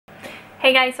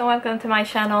Hey guys, and welcome to my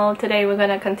channel. Today we're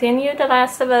gonna continue The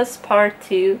Last of Us Part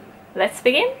 2. Let's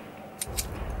begin?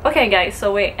 Okay guys,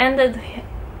 so we ended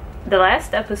the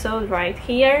last episode right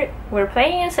here. We're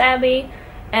playing as Abby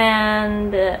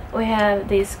and we have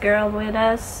this girl with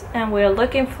us and we're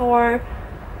looking for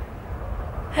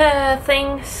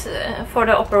things for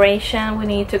the operation. We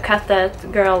need to cut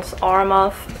that girl's arm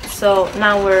off. So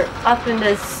now we're up in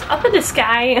the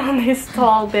sky on this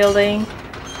tall building.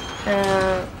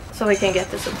 So we can get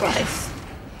the supplies.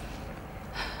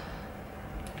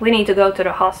 We need to go to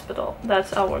the hospital.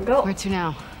 That's our goal. Where to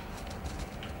now?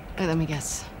 Wait, let me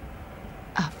guess.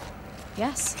 Up.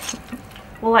 Yes.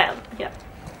 Well, yeah.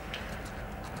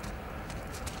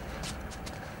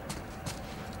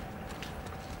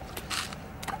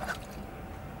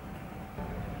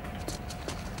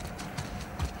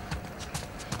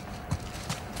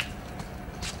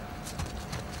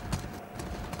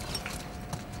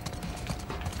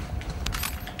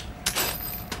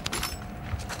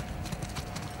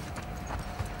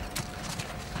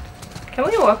 Can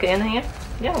we walk in here?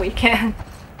 Yeah, we can.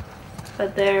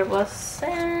 But there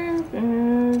wasn't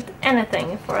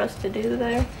anything for us to do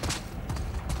there.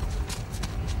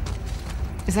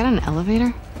 Is that an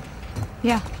elevator?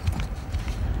 Yeah.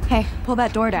 Hey, pull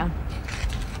that door down.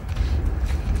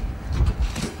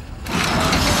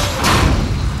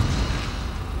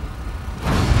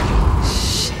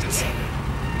 Shit.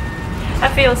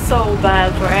 I feel so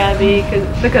bad for Abby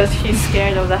because she's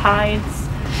scared of the heights.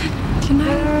 Can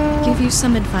I give you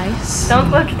some advice?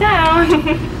 Don't look down!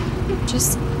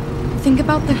 Just think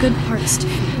about the good parts to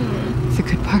feel. The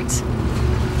good parts?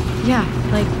 Yeah,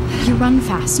 like you run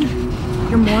faster.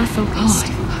 You're more focused.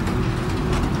 Holy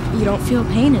fuck. You don't feel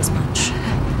pain as much.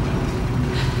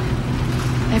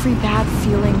 Every bad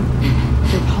feeling,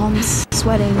 your palms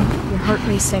sweating, your heart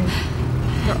racing,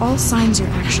 they're all signs you're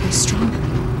actually stronger.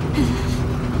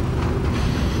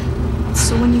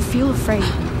 So when you feel afraid,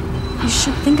 you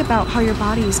should think about how your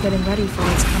body is getting ready for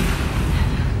what's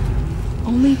coming.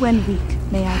 Only when weak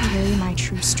may I carry my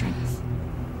true strength.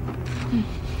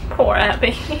 Poor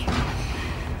Abby.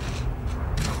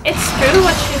 It's true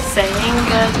what she's saying,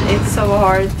 but it's so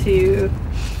hard to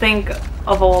think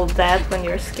of all that when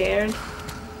you're scared.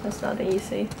 That's not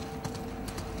easy.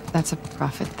 That's a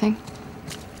profit thing?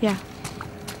 Yeah.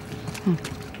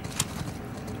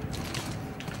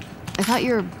 I thought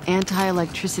you were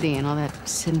anti-electricity and all that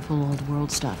sinful old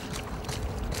world stuff.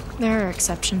 There are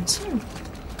exceptions.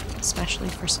 Especially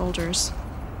for soldiers.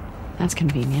 That's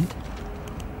convenient.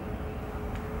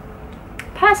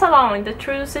 Pass along, the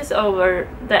truce is over.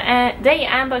 They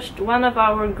ambushed one of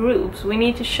our groups. We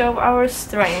need to show our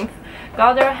strength.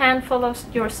 Gather a handful of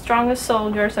your strongest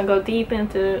soldiers and go deep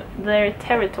into their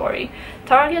territory.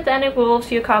 Target any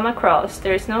wolves you come across.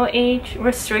 There is no age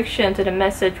restriction to the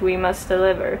message we must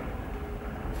deliver.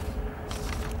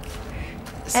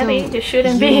 So Abby, you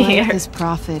shouldn't you be like here. this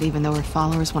prophet even though her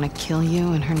followers want to kill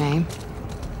you in her name?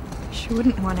 She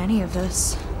wouldn't want any of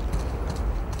this.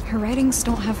 Her writings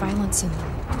don't have violence in them.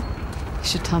 You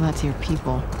should tell that to your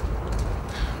people.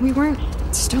 We weren't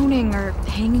stoning or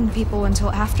hanging people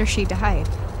until after she died.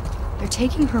 They're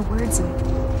taking her words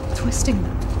and twisting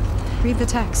them. Read the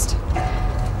text.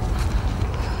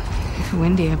 It's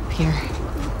windy up here.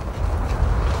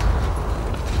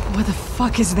 What the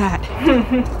fuck is that?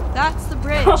 That's the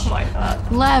bridge. Oh my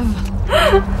god. Lev!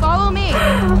 Follow me.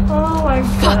 Oh my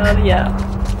god, yeah.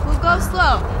 We'll go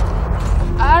slow.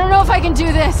 I don't know if I can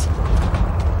do this!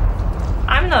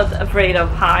 I'm not afraid of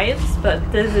heights, but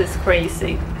this is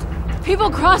crazy. People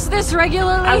cross this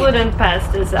regularly? I wouldn't pass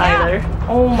this either.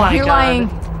 Oh my You're god. lying.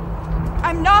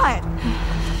 I'm not.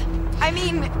 I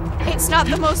mean, it's not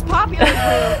the most popular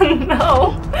route.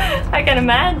 No, I can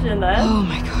imagine that. Oh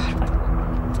my god.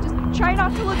 Just try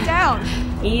not to look down.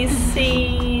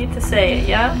 Easy to say,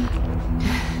 yeah?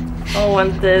 Oh,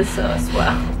 and this as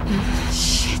well.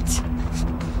 Shit.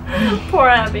 Poor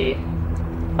Abby.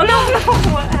 Oh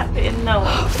no, Abby, no.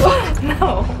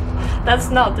 No, that's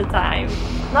not the time.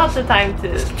 Not the time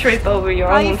to trip over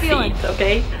your own feet,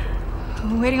 okay?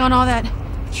 I'm waiting on all that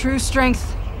true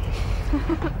strength.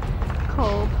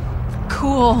 Cold.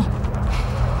 Cool.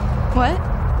 What?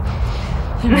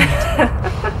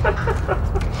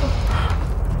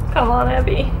 Come on,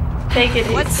 Abby. Take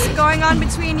it What's easy. going on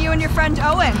between you and your friend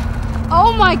Owen?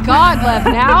 Oh my god, Lev,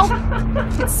 now?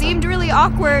 It seemed really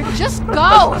awkward. Just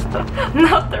go!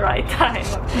 Not the right time,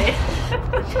 okay?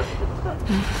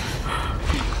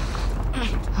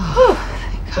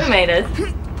 We made it.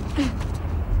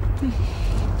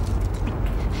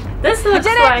 This looks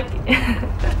like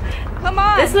Come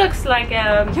on. this looks like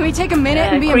a Can we take a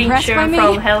minute and be impressed creature by me?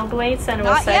 from Hellblade and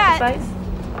was Not yet. sacrificed.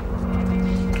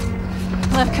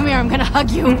 Lev, come here, I'm gonna hug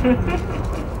you.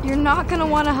 You're not gonna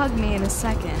want to hug me in a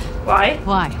second. Why?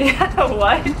 Why? Yeah,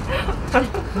 why?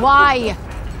 Why?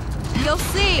 You'll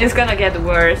see. It's gonna get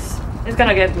worse. It's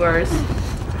gonna get worse.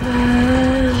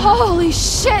 Holy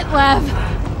shit, Lev!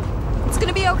 It's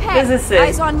gonna be okay. This is sick.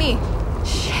 Eyes on me.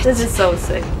 Shit. This is so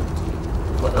sick.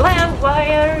 Lev,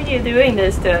 why are you doing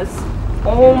this to us?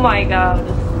 Oh my god.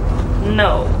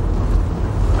 No.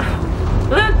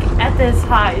 Look at this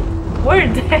height. We're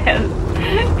dead.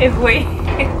 If we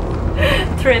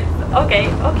trip. Okay,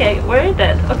 okay, we're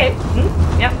dead. Okay,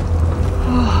 yep.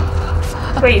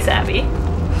 Please, Abby.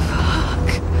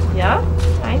 Yeah,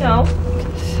 I know.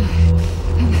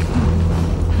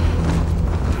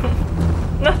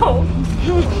 No.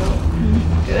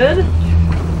 Good.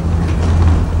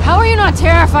 How are you not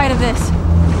terrified of this?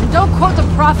 And don't quote the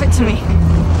prophet to me.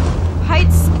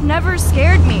 Heights never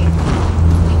scared me.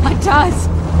 What does?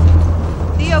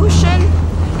 The ocean,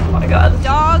 Oh my god.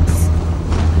 dogs.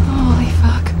 Holy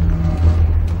fuck.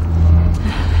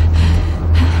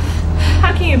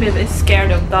 How can you be this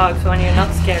scared of dogs when you're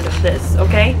not scared of this,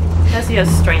 okay? That's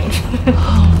just strange.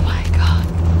 Oh my god.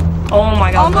 Oh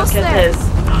my god, Almost look at there. this.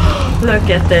 Look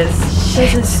at this.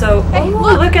 This is so... Hey, oh,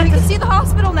 look at we can this. see the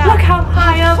hospital now. Look how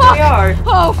high up Fuck. we are.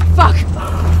 Oh fuck.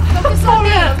 Focus So on me.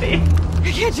 happy.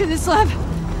 I can't do this, Lev.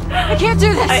 I can't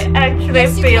do this. I actually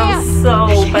Yes, you feel can. so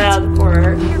bad for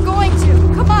her. You're going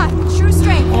to. Come on, true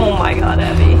strength. Oh my god,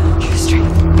 Abby. True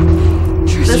strength. True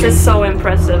This strength. is so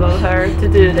impressive of her to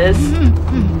do this.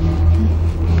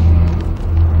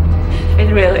 It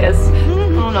really is.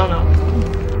 Oh no, no.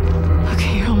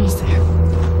 Okay, you're almost there.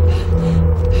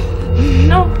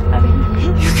 No, Abby.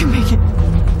 You can make it.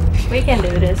 We can do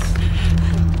this.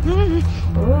 Ooh.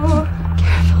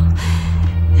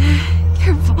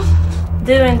 Careful.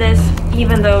 Doing this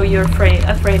even though you're afraid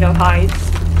of heights.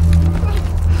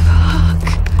 Fuck.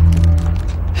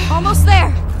 Almost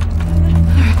there.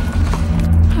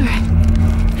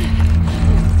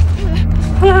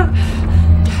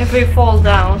 If we fall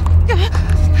down.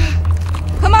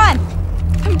 Come on.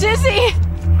 I'm dizzy.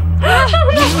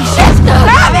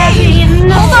 Abby,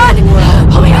 no! Hold on.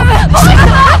 Hold me up. Hold me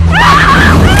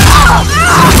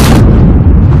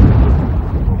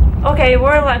up. Okay,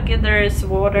 we're lucky there is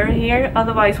water here,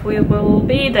 otherwise we will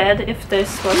be dead if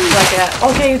this was like a...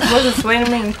 Okay, it was a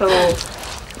swimming pool.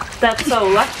 That's so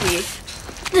lucky.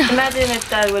 Imagine if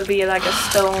that would be like a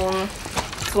stone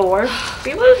floor.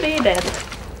 We would be dead.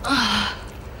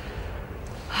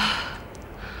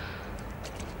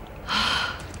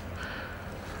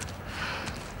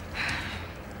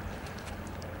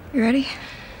 You ready?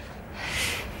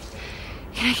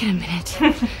 Can I get a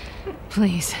minute?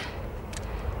 Please.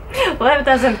 Lev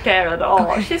doesn't care at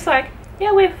all. Okay. She's like,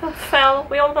 yeah, we fell,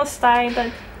 we almost died,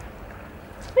 but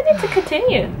we need to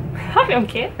continue. I don't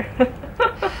care.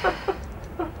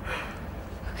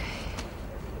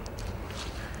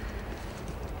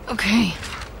 Okay.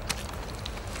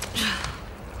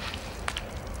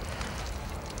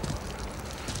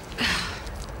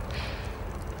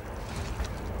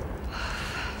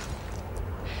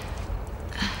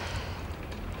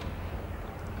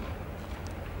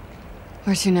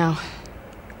 Where to now?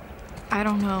 I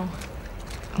don't know.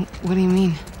 What do you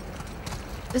mean?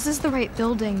 This is the right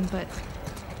building, but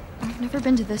I've never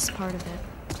been to this part of it.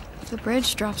 The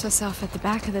bridge drops us off at the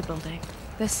back of the building.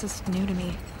 This is new to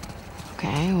me.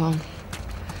 Okay, well,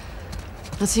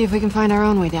 let's see if we can find our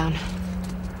own way down.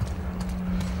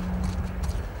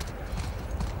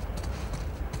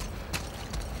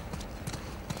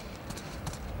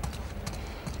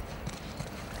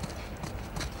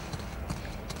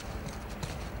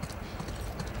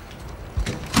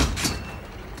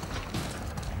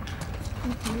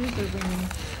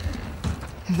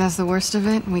 If that's the worst of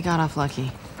it, we got off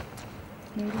lucky.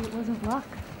 Maybe it wasn't luck.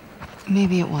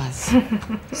 Maybe it was.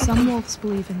 Some wolves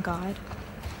believe in God.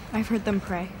 I've heard them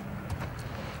pray.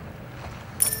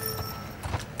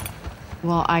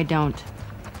 Well, I don't.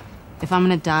 If I'm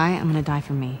gonna die, I'm gonna die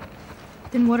for me.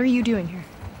 Then what are you doing here?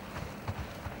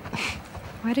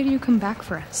 Why did you come back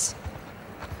for us?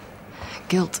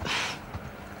 Guilt.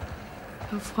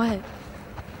 Of what?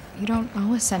 You don't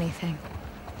owe us anything.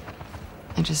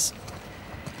 I just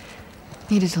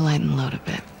needed to lighten the load a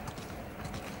bit.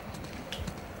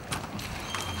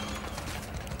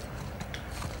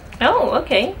 Oh,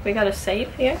 okay. We got a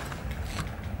safe here.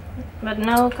 But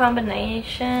no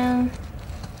combination.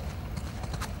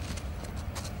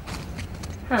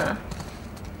 Huh.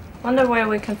 Wonder where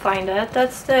we can find that.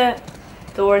 That's the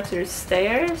door to the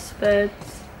stairs, but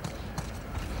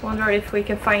wonder if we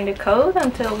can find a code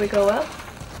until we go up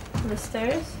the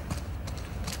stairs.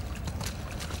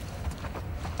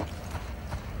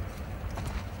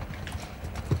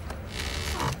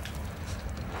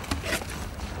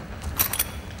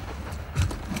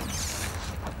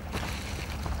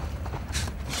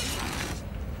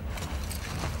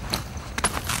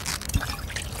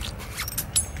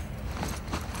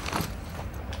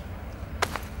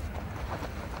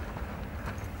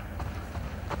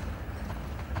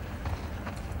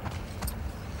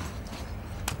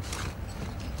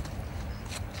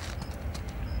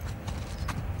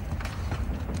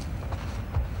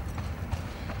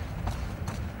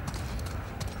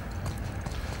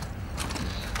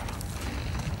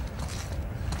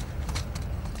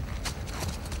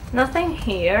 Nothing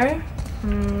here.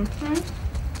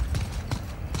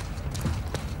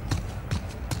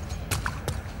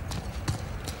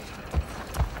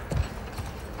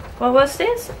 What was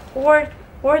this?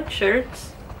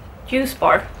 Orchards? Juice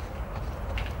bar.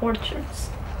 Orchards.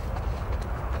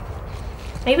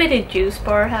 Maybe the juice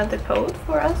bar have the code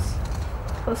for us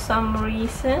for some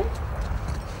reason.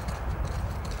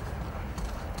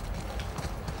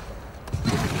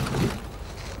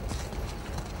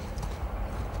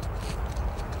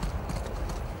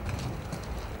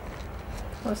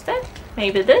 What's that?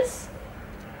 Maybe this?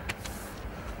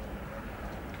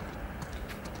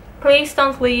 Please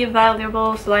don't leave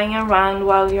valuables lying around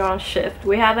while you're on shift.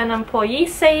 We have an employee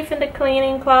safe in the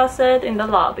cleaning closet in the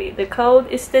lobby. The code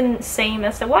is the same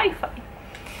as the Wi-Fi.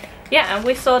 Yeah, and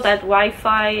we saw that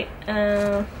Wi-Fi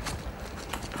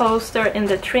poster in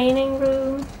the training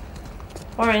room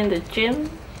or in the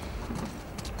gym.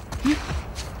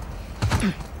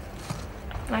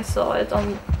 I saw it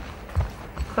on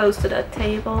close to that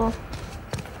table.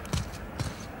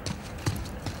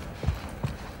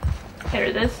 Here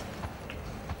it is.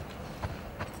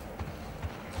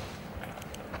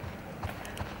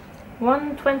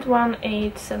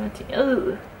 121,870.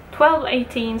 Ooh,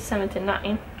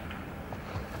 12,1879.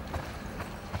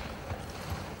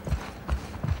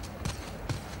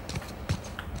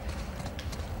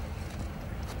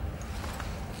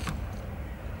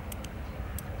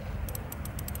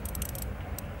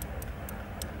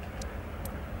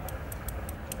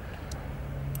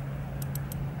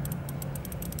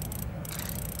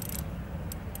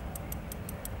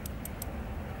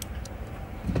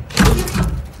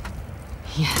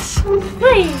 Yes.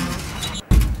 Hey.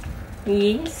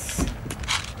 Yes.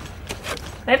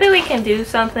 Maybe we can do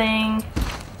something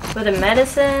with the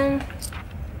medicine.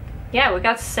 Yeah, we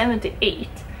got 78.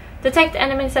 Detect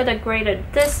enemies at a greater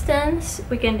distance.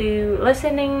 We can do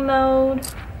listening mode,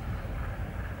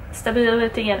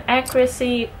 stability and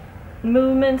accuracy,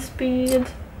 movement speed,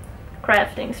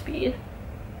 crafting speed.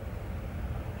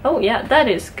 Oh yeah, that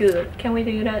is good. Can we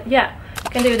do that? Yeah,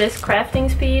 can do this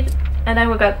crafting speed. And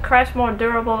then we got craft more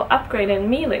durable, upgraded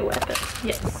melee weapons.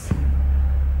 Yes.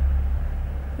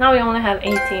 Now we only have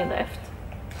 18 left.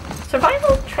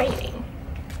 Survival training.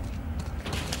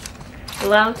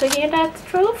 Love to hear that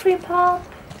trophy pop.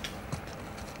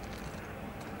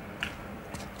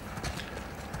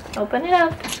 Open it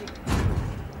up.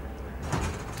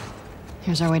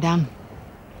 Here's our way down.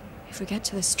 If we get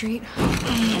to the street,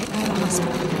 right by the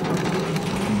hospital.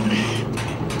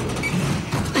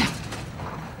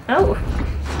 Oh.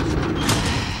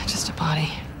 Just a body.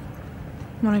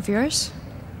 One of yours?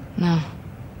 No.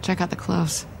 Check out the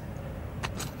clothes.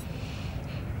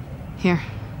 Here.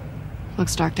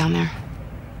 Looks dark down there.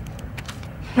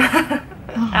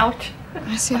 Ouch.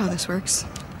 I see how this works.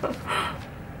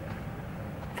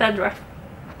 Fedra.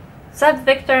 Seb,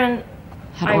 Victor, and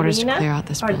Had orders to Irina clear out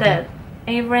this are building. dead.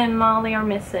 Avery and Molly are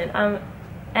missing.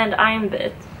 And I'm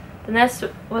bit. The nest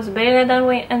was bigger than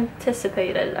we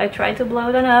anticipated. I tried to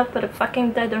blow them up, but the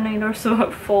fucking detonators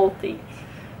were faulty.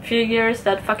 Figures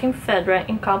that fucking Fedra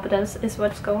incompetence is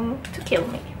what's going to kill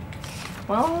me.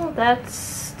 Well,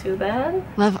 that's too bad.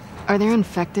 Lev, are there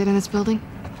infected in this building?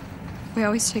 We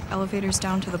always take elevators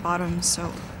down to the bottom,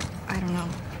 so I don't know.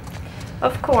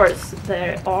 Of course,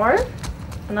 there are.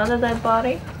 Another dead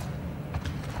body.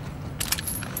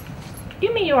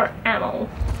 Give me your ammo.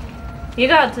 You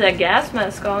got the gas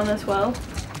mask on as well.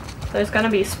 There's gonna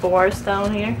be spores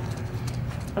down here.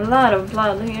 A lot of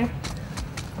blood here.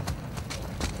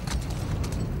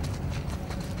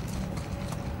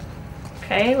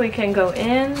 Okay, we can go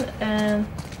in and...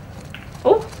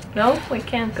 Oh, no, we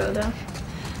can't go down.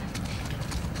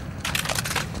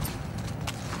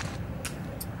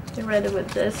 Get ready with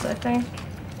this, I think.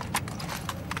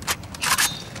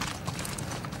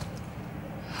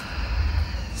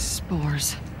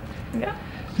 Spores. Yeah.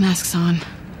 Masks on.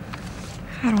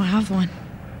 I don't have one.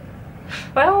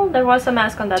 Well, there was a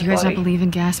mask on that Do you guys body. not believe in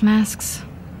gas masks?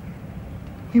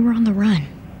 We were on the run.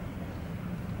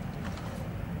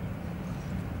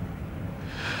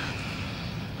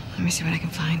 Let me see what I can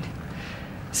find.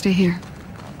 Stay here.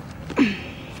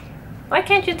 Why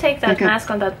can't you take that Back up.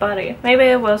 mask on that body? Maybe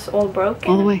it was all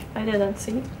broken. All the way. I didn't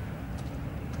see.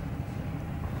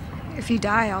 If you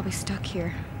die, I'll be stuck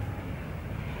here.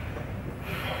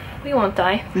 We won't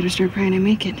die. Better start praying to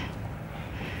make it.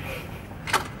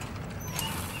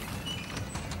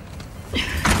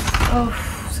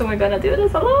 Oh, so we're gonna do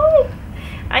this alone?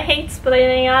 I hate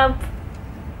splitting up.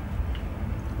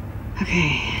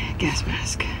 Okay, gas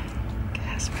mask.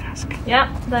 Gas mask.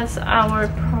 Yeah, that's our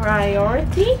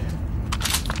priority.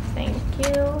 Thank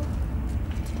you.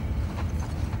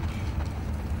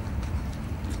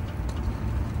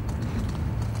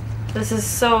 This is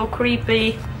so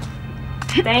creepy.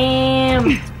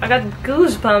 Damn! I got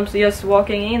goosebumps just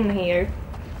walking in here.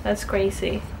 That's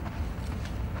crazy.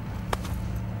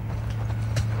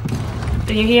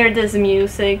 Do you hear this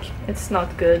music? It's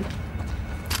not good.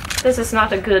 This is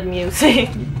not a good music.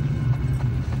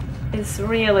 It's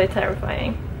really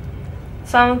terrifying.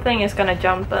 Something is gonna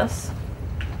jump us.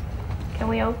 Can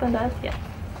we open that? Yeah.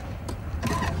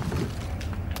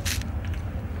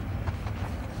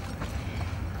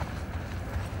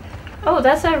 Oh,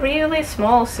 that's a really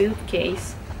small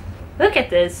suitcase. Look at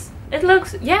this. It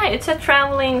looks, yeah, it's a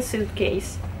traveling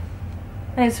suitcase.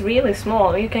 And it's really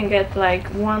small. You can get like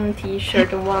one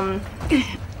t-shirt and one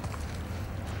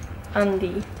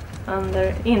undie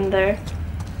in there.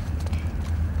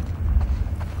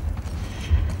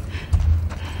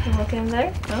 Can we walk in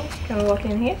there? No? Can we walk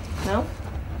in here? No?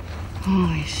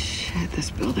 Holy shit,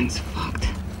 this building's fucked.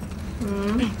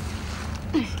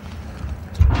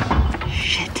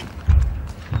 Shit.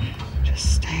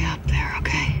 Just stay up there,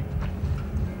 okay?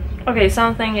 Okay,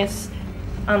 something is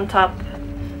on top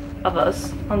of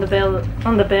us, on the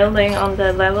building, on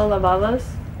the level above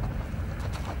us.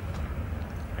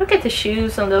 Look at the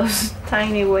shoes on those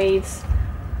tiny weights.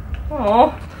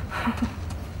 Oh.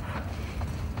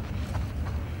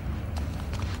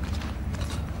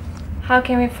 How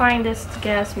can we find this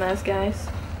gas mask, guys?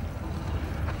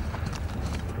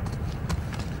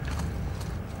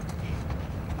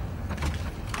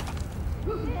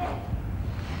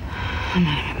 I'm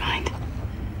out of my mind.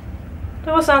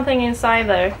 There was something inside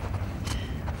there.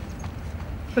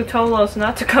 Who told us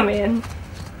not to come in?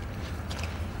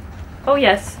 Oh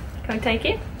yes. Can we take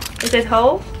it? Is it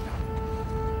whole?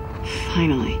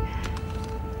 Finally.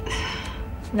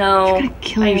 No. You're gonna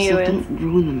kill I knew yourself. it. Don't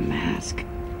ruin the mask.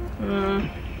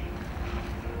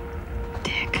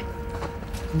 Dick.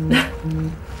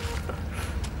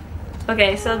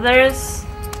 Okay, so there's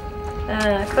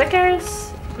clickers.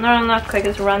 No, not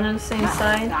clickers, runners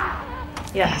inside.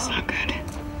 Yeah. That's not good.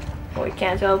 We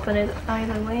can't open it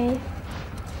either way.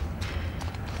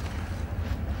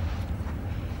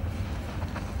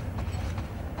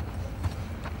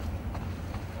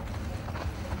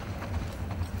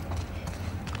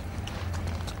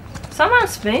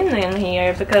 Someone's been in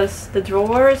here because the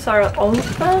drawers are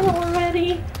open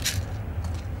already.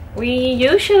 We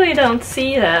usually don't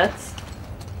see that.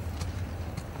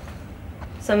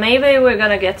 So maybe we're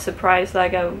gonna get surprised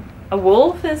like a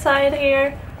wolf inside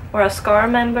here, or a Scar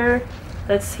member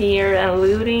that's here and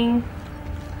looting.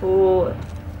 Ooh,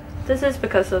 this is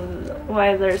because of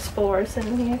why there's spores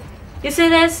in here. You see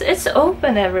this? It's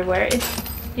open everywhere. It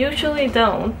usually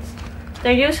don't.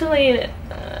 They usually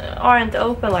aren't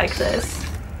open like this.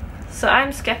 So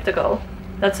I'm skeptical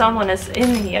that someone is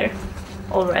in here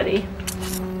already.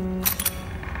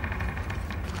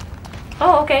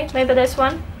 Oh, okay, maybe this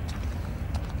one.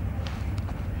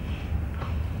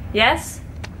 Yes?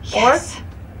 Yes. Or?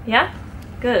 Yeah?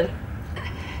 Good.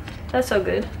 That's so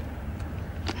good.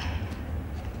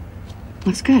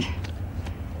 Looks good.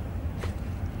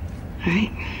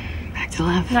 Alright, back to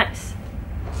Lev. Nice.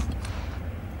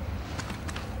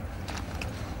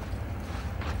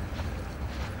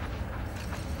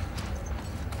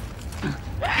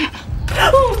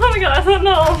 Oh my god,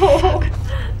 no!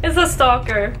 It's a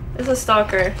stalker. It's a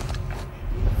stalker.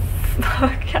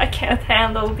 Fuck, I can't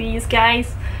handle these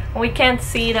guys. We can't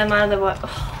see them otherwise.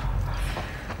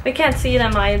 We can't see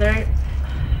them either.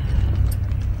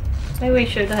 Maybe we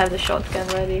should have the shotgun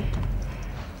ready.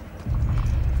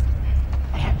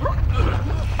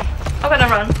 I'm gonna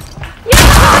run.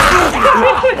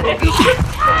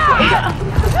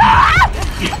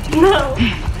 No!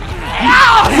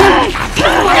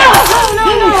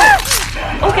 No!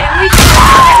 Okay, we can.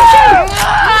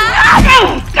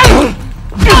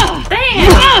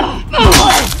 Damn!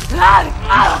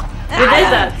 We did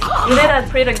that. We did that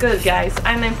pretty good, guys.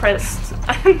 I'm impressed.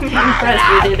 I'm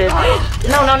impressed we did it.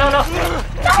 No.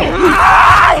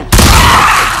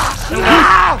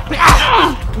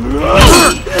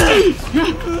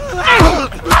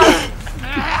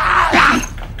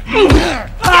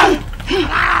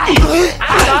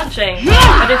 I'm dodging,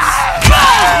 but it's...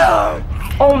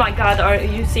 Oh my god, are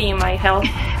you seeing my health?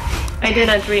 I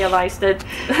didn't realize it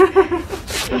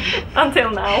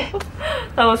until now.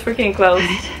 That was freaking close.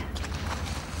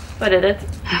 But did it?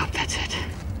 I hope that's it.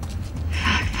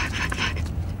 Fuck.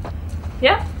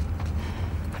 Yeah?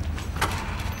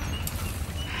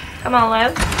 Come on,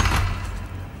 Lev.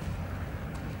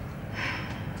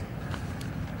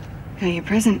 Got your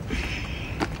present.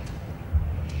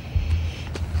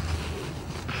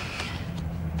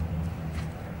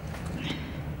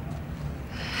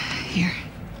 Here.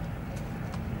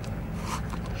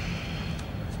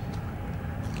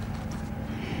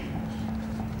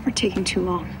 We're taking too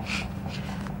long.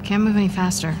 Can't move any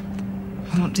faster.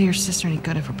 It won't do your sister any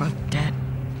good if we're both dead.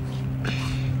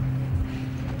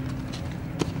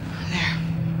 There.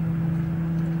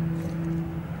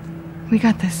 We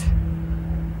got this.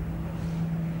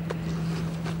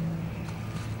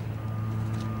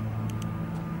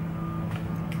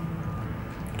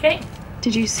 Okay.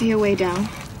 Did you see a way down?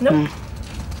 Nope.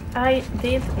 I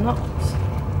did not.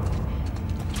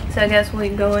 So I guess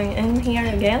we're going in here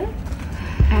again.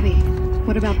 Abby,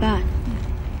 what about that?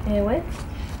 Wait.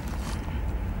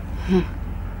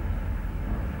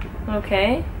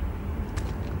 Okay.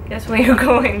 Guess we're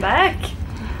going back.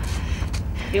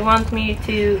 You want me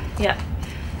to... Yeah.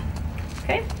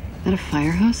 Okay. Is that a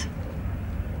fire hose?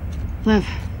 Lev,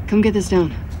 come get this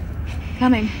down.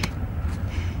 Coming.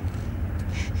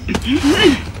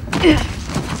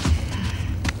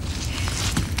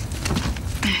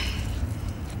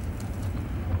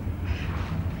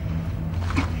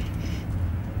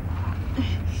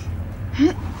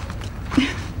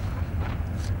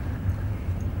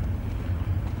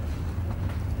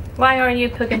 Why are you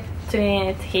putting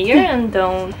it here and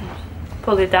don't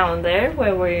pull it down there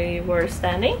where we were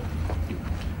standing?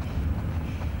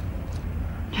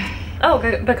 Oh,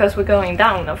 because we're going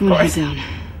down, of course. Down.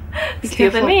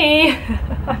 Stupid me.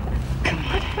 Come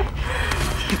on.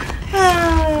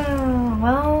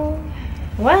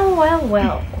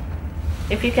 Well.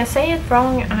 If you can say it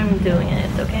wrong, I'm doing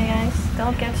it, okay guys?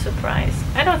 Don't get surprised.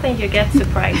 I don't think you get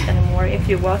surprised anymore if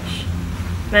you watch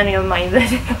many of my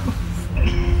videos.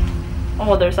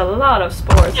 Oh, there's a lot of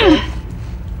spores here.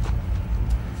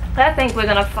 I think we're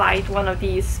gonna fight one of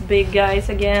these big guys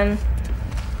again.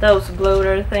 Those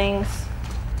bloater things.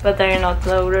 But they're not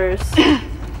bloaters. Now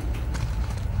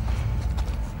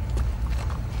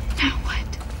what?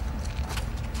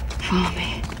 Follow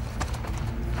me.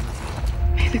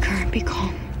 May the current be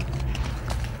calm.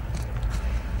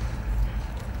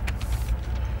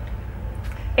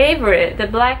 Avery, the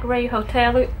Black Ray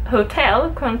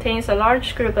Hotel contains a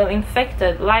large group of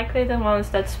infected, likely the ones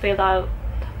that spilled out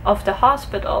of the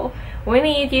hospital. We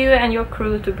need you and your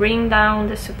crew to bring down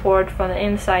the support from the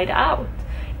inside out.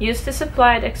 Use the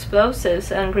supplied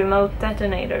explosives and remote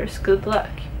detonators. Good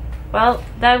luck. Well,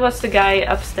 that was the guy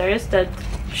upstairs that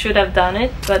should have done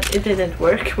it, but it didn't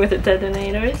work with the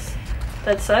detonators.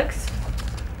 That sucks.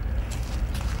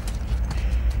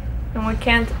 And we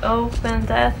can't open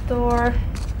that door.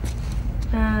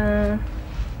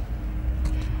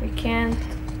 We can't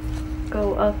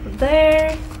go up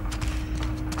there.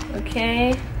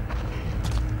 Okay.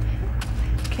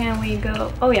 Can we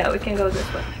go? Oh yeah, we can go this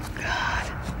way. God.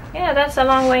 Yeah, that's a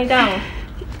long way down.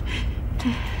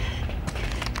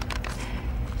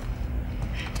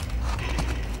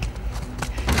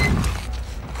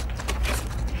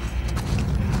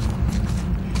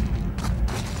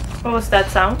 What was that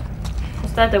sound?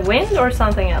 Was that the wind or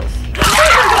something else?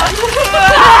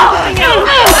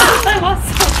 That was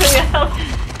something else.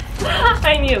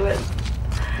 I knew it.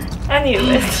 I knew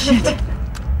it. Shit.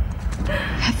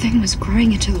 That thing was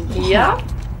growing into the wall. Yeah,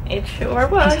 it sure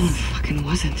was. Until it fucking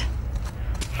wasn't.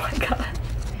 Oh my god.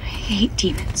 I hate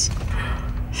demons.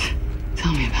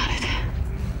 Tell me about it.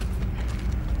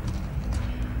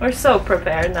 We're so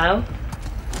prepared now.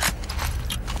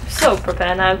 So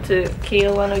prepared now to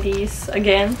kill one of these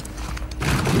again.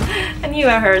 I knew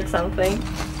I heard something.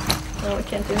 No, we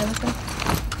can't do anything.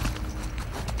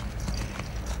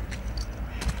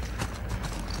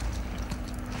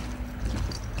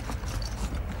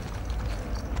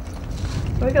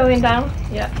 We're going down?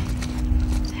 Yeah.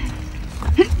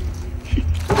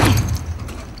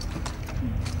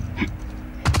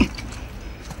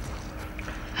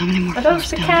 How many more Are those floors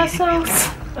the down do you think we castles?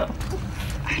 have? Oh.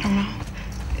 I don't know.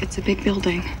 It's a big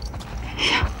building.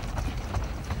 Yeah.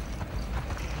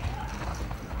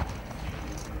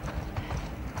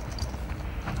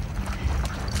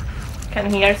 Can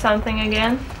hear something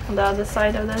again on the other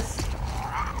side of this.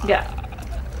 Yeah.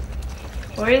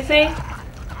 Where is he?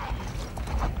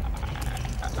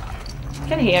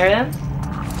 Can hear him.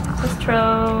 Just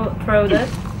throw this.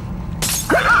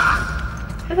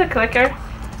 There's a clicker.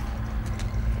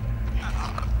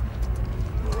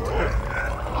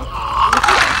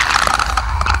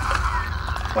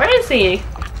 Where is he?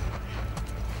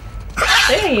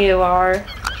 There you are.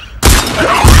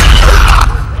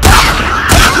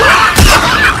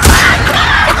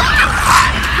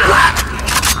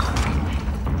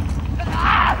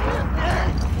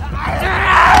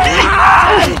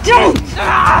 Don't!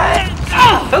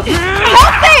 Help me!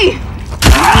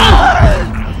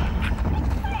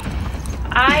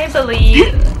 I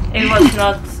believe it was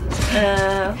not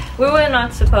We were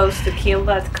not supposed to kill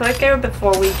that clicker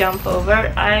before we jump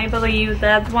over. I believe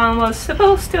that one was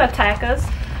supposed to attack us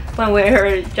when we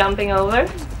were jumping over.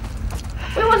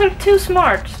 We were too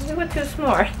smart. We were too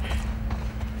smart.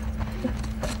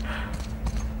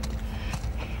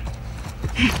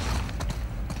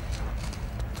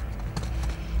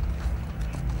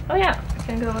 Oh yeah, I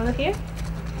can go over here.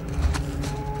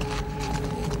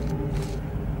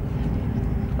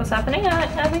 What's happening,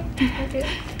 Abby? Okay.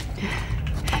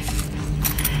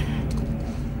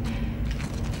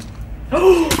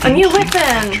 Oh, a new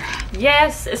weapon!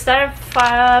 Yes, is that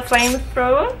a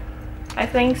flamethrower? I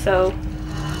think so.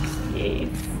 Yes.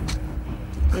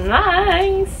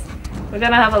 Nice! We're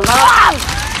gonna have a lot.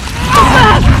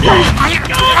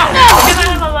 We're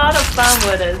gonna have a lot of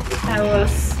fun with it. I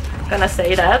was gonna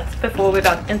say that before we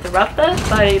got interrupted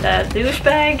by that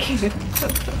douchebag.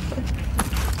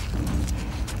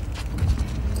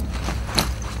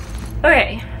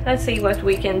 Okay, let's see what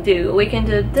we can do. We can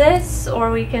do this, or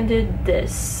we can do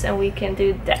this, and we can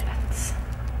do that.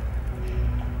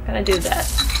 Gonna do that.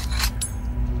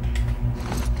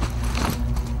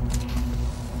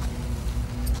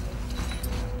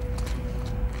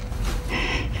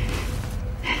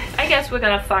 I guess we're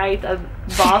gonna fight a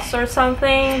boss or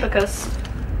something, because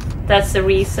that's the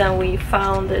reason we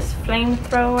found this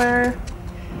flamethrower.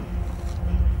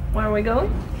 Where are we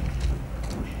going?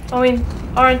 I mean,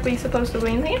 aren't we supposed to go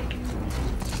in here?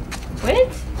 Wait?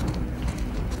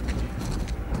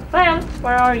 Well,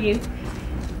 where are you?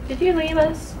 Did you leave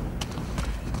us?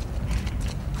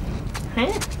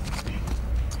 Huh?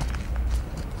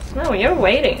 No, you're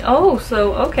waiting. Oh,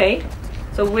 so, okay.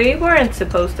 So we weren't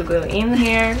supposed to go in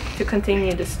here to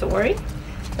continue the story.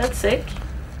 That's sick.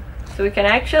 So we can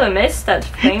actually miss that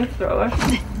flamethrower.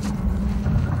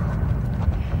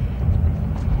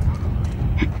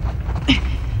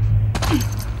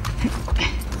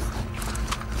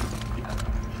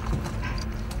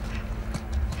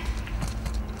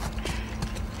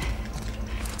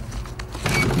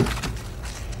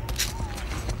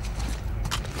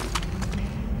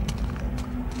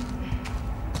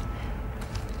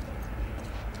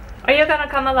 Are you gonna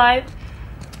come alive?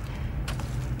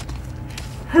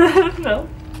 No.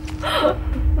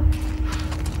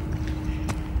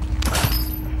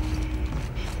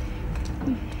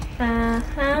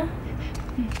 Uh-huh.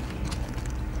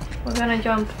 We're gonna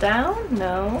jump down?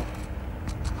 No.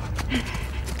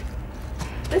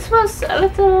 This was a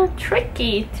little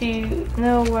tricky to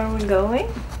know where we're going.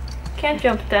 Can't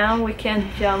jump down, we can't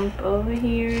jump over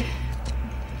here.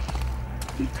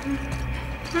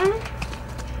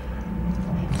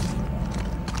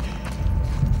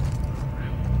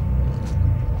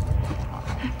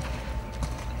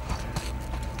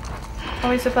 Are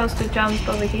we supposed to jump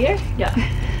over here? Yeah,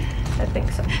 I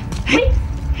think so. Wait!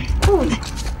 Ooh.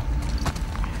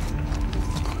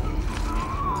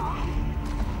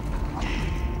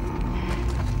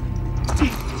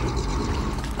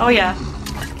 Oh yeah,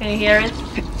 can you hear it?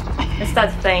 It's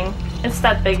that thing. It's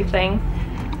that big thing.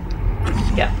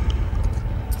 Yeah.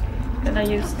 Gonna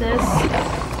use this.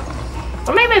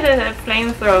 Or maybe the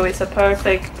flamethrower is a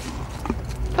perfect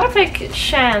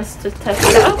chance to test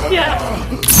it out. Yeah.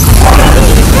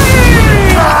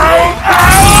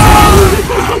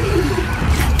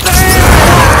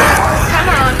 Come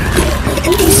on.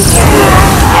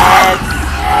 Yes.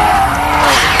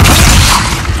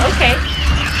 Okay.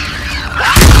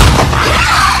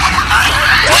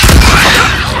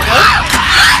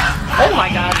 Oh my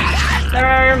god. There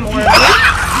are more of them.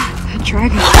 That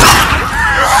dragon.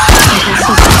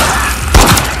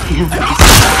 Yeah.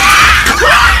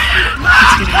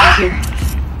 Let's get out of here.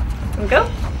 Here we go.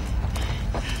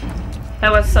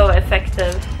 That was so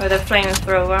effective with a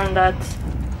flamethrower on that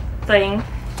thing.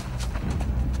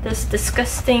 This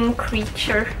disgusting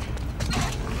creature.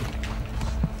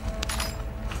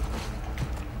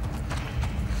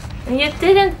 And you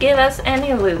didn't give us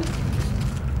any loot.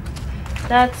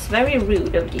 That's very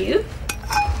rude of you.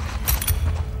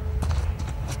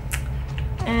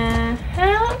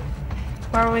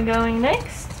 Where are we going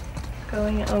next?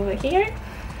 Going over here.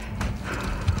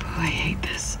 Oh, I hate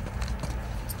this.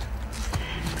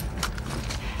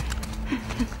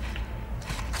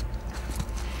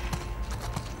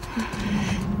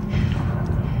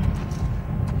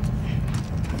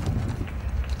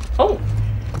 Oh,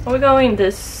 are we going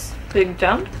this big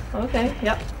jump? Okay,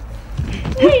 yep.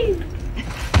 Whee!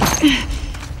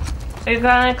 Are you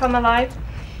gonna come alive?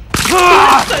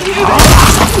 I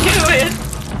knew it!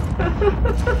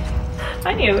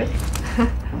 I knew it.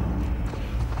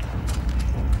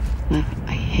 Lev,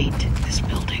 I hate this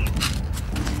building.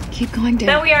 Keep going down.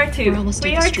 Then we are two. We're almost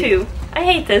We at the are street. two. I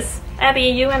hate this. Abby,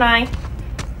 you and I,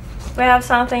 we have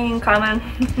something in common.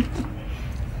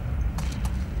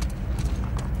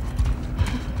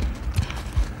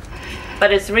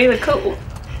 But it's really cool.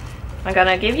 I'm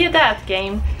gonna give you that,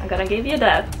 game. I'm gonna give you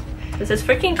that. This is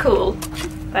freaking cool,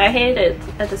 but I hate it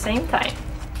at the same time.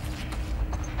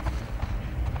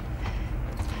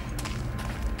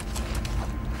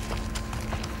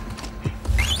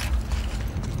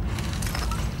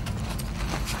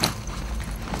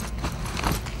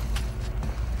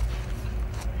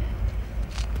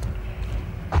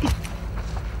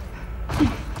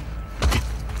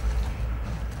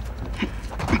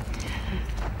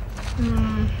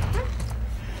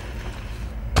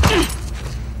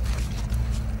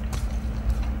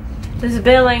 This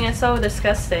building is so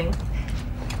disgusting.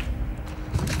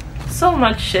 So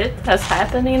much shit has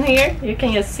happened in here. You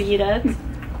can just see that.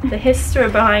 The history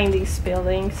behind these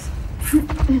buildings.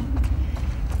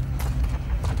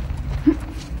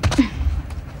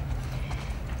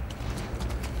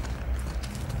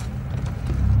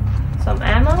 Some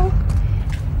ammo?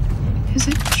 Is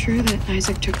it true that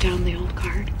Isaac took down the old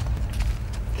guard?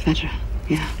 Fedra,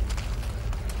 yeah.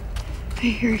 I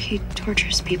hear he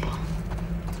tortures people.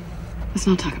 Let's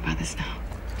not talk about this now.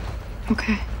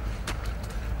 Okay.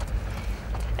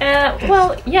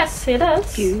 Well, yes, it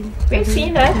does. You We've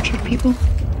seen that. tortured people?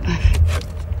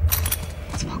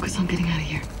 Let's focus on getting out of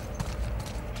here.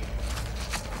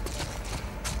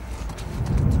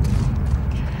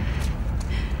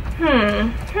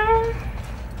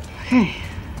 Okay,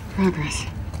 progress.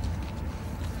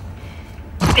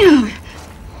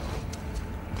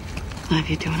 Lev,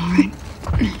 you doing all right?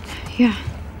 Yeah.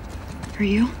 Are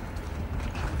you?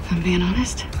 If I'm being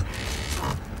honest,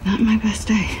 not my best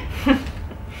day.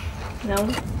 No.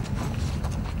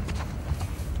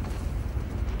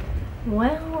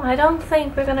 Well, I don't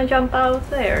think we're gonna jump out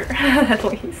there, at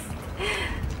least.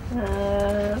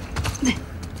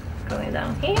 Going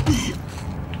down here.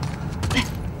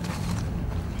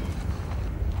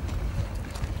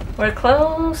 We're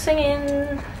closing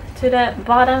in to the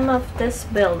bottom of this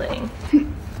building.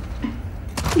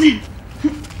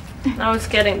 Now it's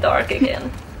getting dark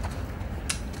again.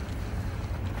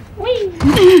 Whee!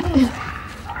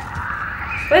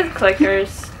 With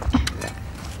clickers.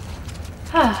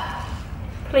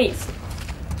 Please.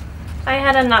 I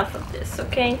had enough of this,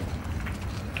 okay?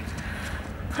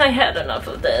 I had enough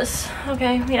of this.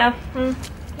 Okay, yeah.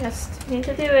 Just need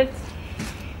to do it.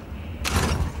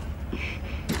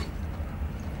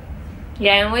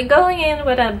 Yeah, and we're going in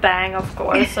with a bang, of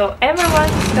course, so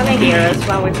everyone's gonna hear us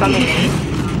when we're coming in.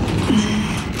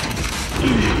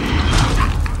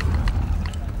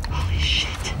 Holy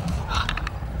shit.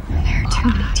 There are too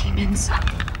many demons.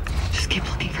 Just keep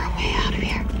looking for a way out of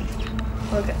here.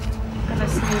 Okay, gonna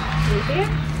sneak through here.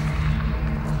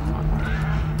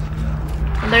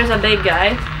 And there's a big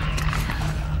guy.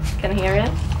 Can hear it.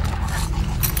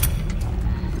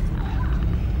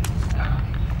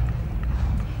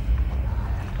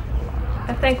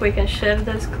 I think we can shift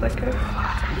this clicker.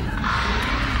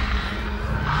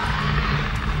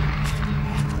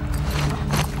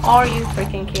 Are you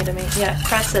freaking kidding me? Yeah,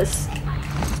 press this.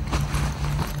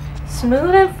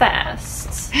 Smooth and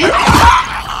fast. Okay.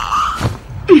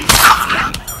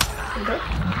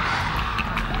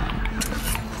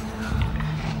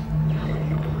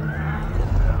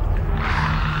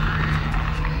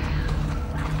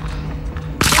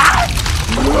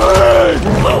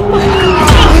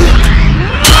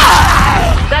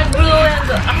 That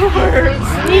ruined our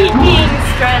sneaking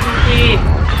strategy.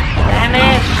 Damn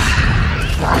it.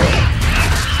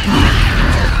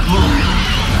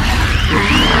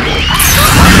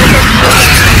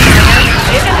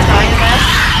 Are you gonna die in that?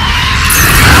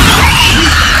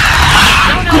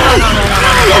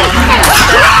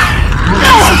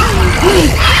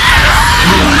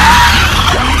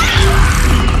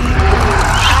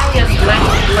 I just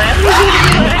left.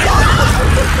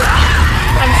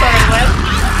 I'm sorry, Web.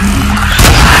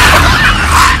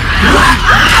 No!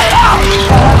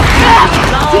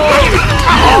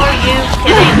 Are you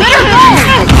kidding me?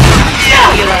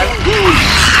 You left.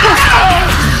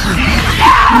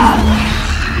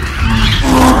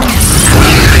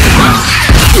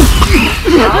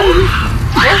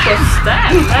 What was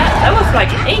that? That was like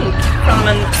ink from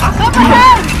an octopus.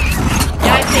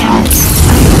 Yeah, I see it.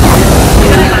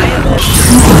 You're gonna die of this.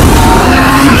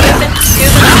 You're gonna die.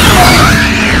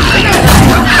 Okay?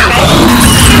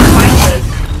 You can't fight this.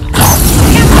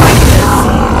 You can't fight this.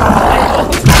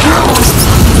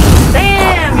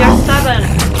 Damn, you're stubborn.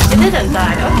 You didn't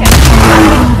die. Okay.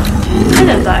 You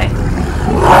didn't die.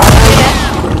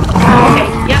 Yeah. Okay,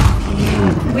 yeah.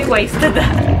 We wasted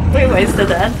that. We wasted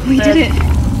that. dead. We did it.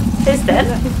 He's dead?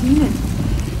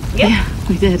 Yep. Yeah,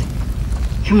 we did.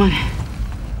 Come on.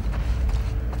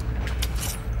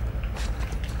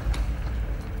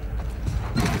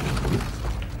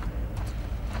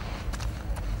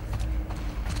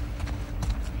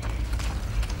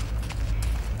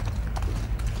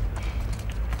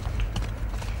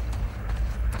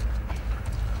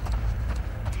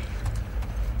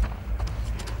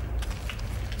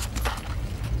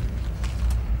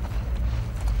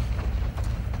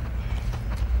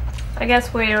 I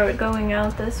guess we're going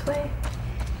out this way.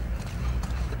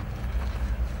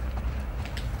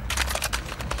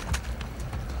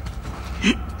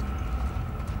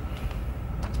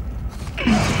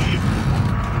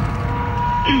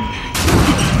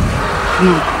 Come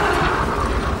on.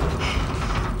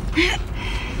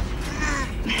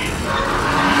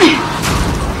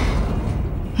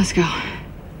 Let's go.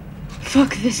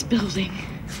 Fuck this building.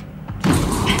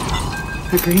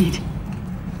 Agreed.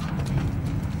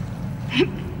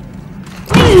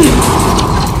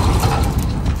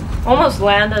 Almost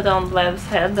landed on Lev's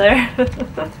head there.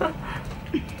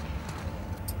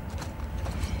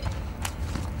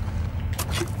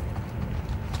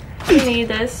 We need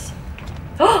this.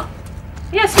 Oh!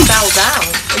 Yes, he fell down.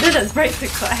 It didn't break the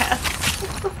glass.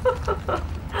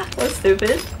 That's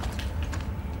stupid.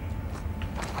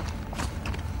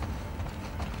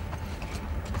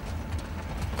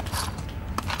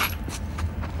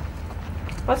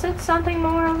 Was it something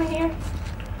more over here?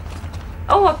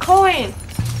 Oh, a coin!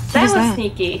 That was that?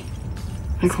 sneaky.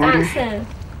 A quarter. Dancing.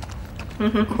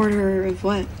 Quarter of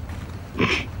what?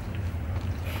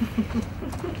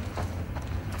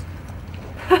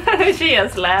 She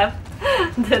just laughed.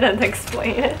 Didn't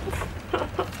explain it.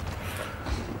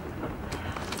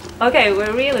 Okay,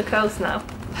 we're really close now.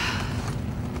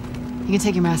 You can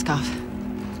take your mask off.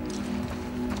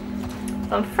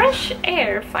 Some fresh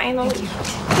air, finally.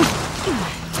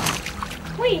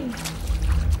 Whee!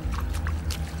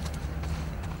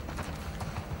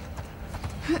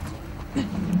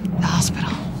 The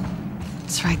hospital.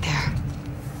 It's right there.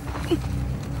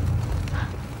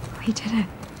 We did it.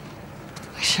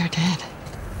 We sure did.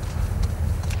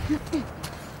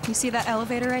 You see that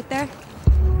elevator right there?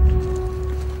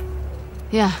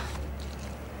 Yeah.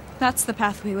 That's the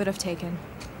path we would have taken.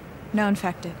 No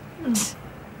infected.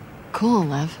 Cool,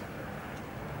 Lev.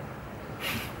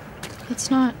 Let's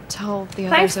not tell the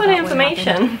Thanks others for the about what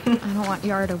information. happened. I don't want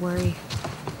Yara to worry.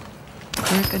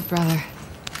 You're a good brother.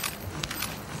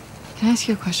 Can I ask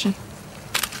you a question?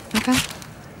 Okay?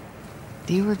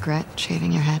 Do you regret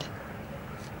shaving your head?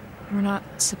 We're not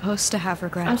supposed to have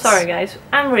regrets. I'm sorry, guys.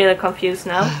 I'm really confused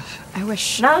now. Lev. I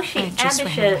wish Now I'd just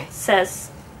ran away.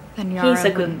 says Then Yara he's a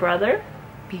good wouldn't brother.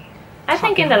 be I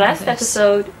think in the talking last like this.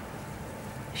 episode,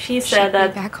 she said She'd be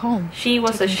that back home, she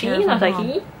was a taking she, care of her not a mom.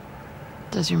 he.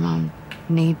 Does your mom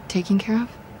need taking care of?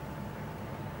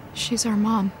 She's our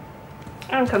mom.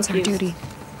 I'm It's our confused. duty.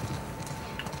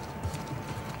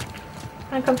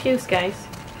 I'm confused, guys.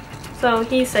 So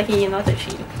he's a he, not a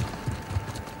she.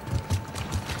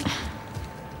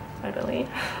 I believe.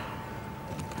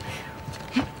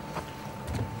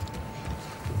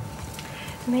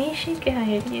 May she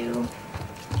guide you.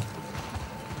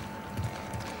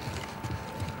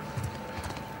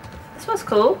 This was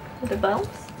cool with the bells.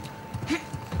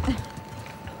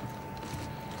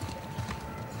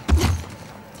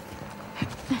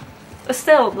 I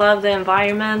still love the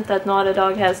environment that Naughty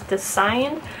Dog has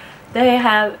designed. They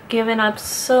have given up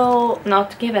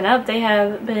not given up,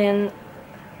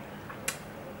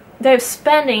 they're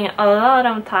spending a lot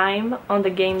of time on the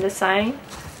game design.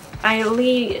 I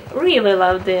really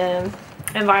love the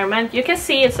environment. You can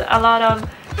see it's a lot of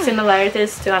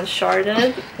similarities to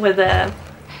Uncharted with the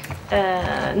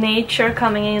nature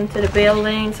coming into the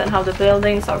buildings and how the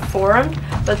buildings are formed,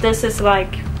 but this is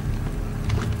like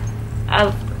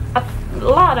a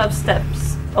lot of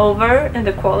steps over in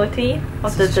the quality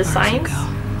of the designs.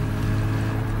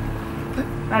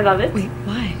 I love it. Wait,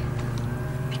 why?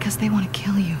 Because they want to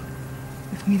kill you.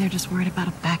 With me, they're just worried about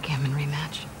a backgammon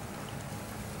rematch.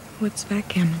 What's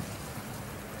backgammon?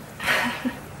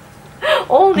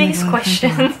 All I'm gonna these go and find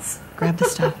Yara. questions. Grab the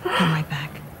stuff. Come right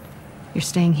back. You're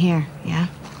staying here, yeah?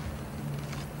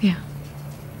 Yeah.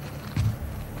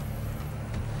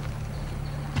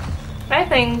 I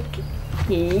think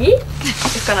he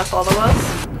is gonna follow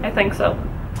us. I think so.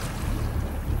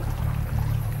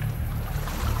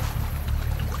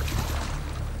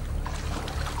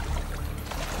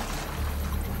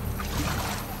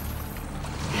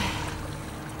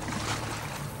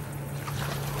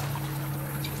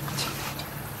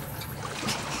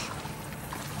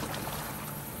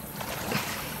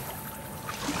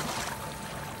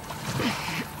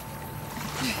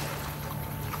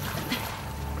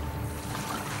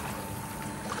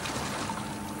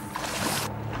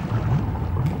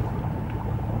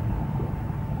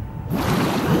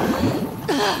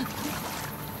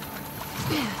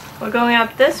 We're going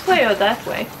up this way or that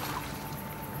way?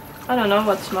 I don't know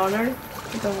what's smarter.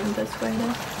 We're going this way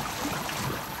then.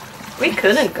 We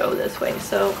couldn't go this way,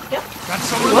 so yeah.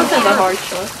 It wasn't a hard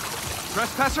choice.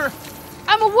 Trespasser?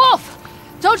 I'm a wolf!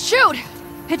 Don't shoot!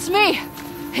 It's me!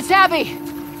 It's Abby!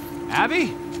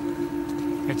 Abby?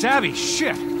 It's Abby,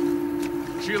 shit!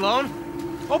 She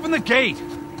alone? Open the gate!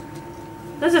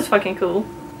 This is fucking cool.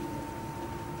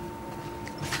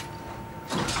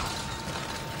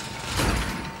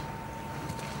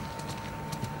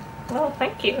 Well,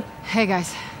 thank you. Hey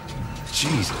guys.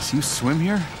 Jesus, you swim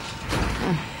here?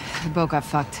 The boat got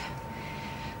fucked.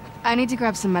 I need to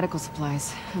grab some medical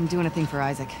supplies. I'm doing a thing for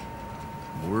Isaac.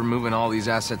 We're moving all these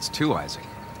assets to Isaac.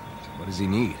 What does he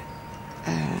need?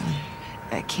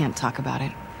 I can't talk about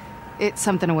it. It's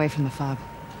something away from the fob.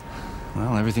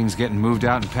 Well, everything's getting moved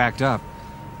out and packed up.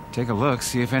 Take a look,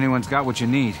 see if anyone's got what you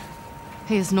need.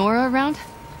 Hey, is Nora around?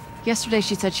 Yesterday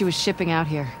she said she was shipping out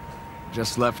here.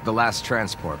 Just left the last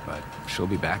transport, but she'll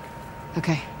be back.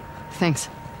 Okay, thanks.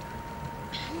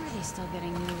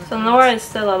 So Nora is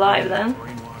still alive then.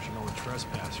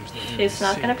 She's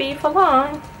not gonna be for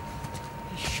long.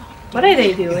 What are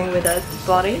they doing with that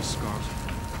body?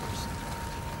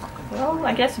 Well,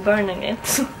 I guess burning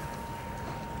it.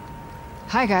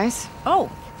 Hi guys. Oh,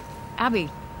 Abby,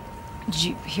 did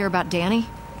you hear about Danny?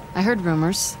 I heard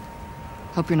rumors.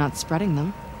 Hope you're not spreading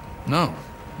them. No,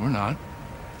 we're not.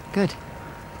 Good.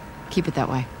 Keep it that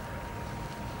way.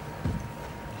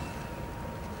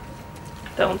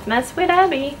 Don't mess with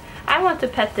Abby. I want to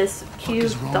pet this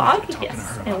cute dog,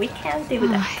 yes, and we can't do Oh,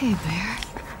 that. hey, Bear.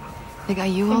 They got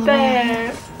you all the way out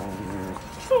here?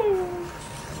 Bear.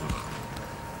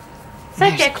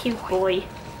 Such a There's cute boy.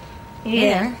 Hey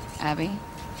Yeah. there, Abby.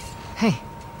 Hey,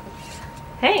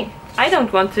 Hey, I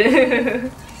don't want to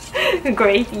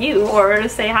grate you or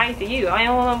say hi to you. I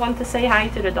only want to say hi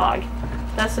to the dog.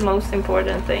 That's the most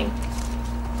important thing.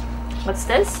 What's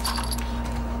this?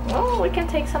 Oh, we can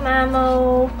take some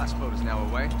ammo. Last boat is now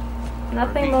away.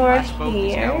 Nothing Repeat, more last boat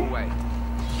is now here. away.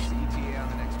 CTA on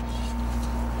the next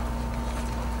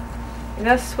one. I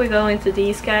guess we go into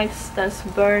these guys that's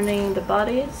burning the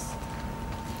bodies.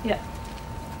 Yeah.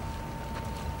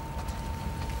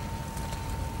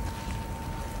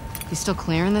 you still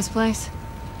clearing this place?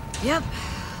 Yep,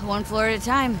 one floor at a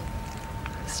time.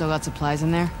 Still got supplies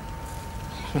in there?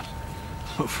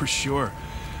 Oh, for sure.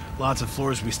 Lots of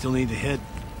floors we still need to hit.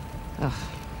 Ugh.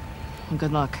 Well,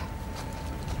 good luck.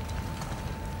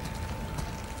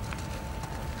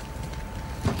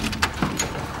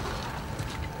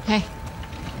 Hey.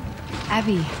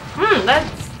 Abby.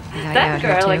 That's I got you that out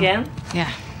here, girl too. again. Yeah,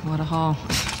 what a haul.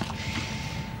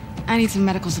 I need some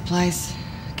medical supplies.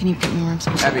 Can you put me where I'm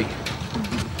supposed to? Abby,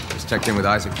 just checked in with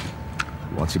Isaac.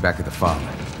 He wants you back at the farm.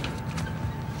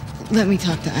 Let me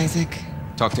talk to Isaac.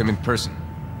 Talk to him in person.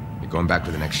 You're going back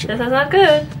with the next ship. This is not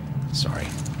good. Sorry.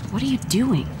 What are you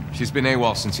doing? She's been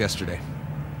AWOL since yesterday.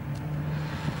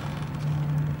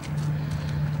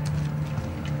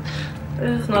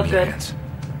 This is not Give me your good. hands.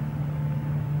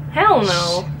 Hell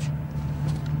no.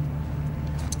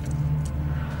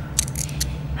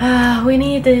 We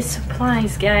need these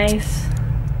supplies, guys.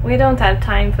 We don't have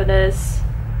time for this.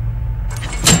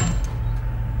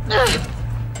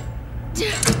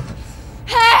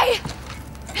 Hey!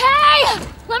 Hey!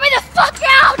 Let me the fuck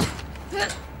out!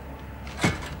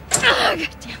 God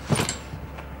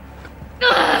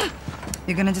damn.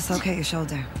 You're gonna dislocate your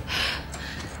shoulder.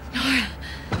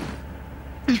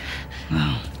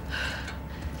 Well,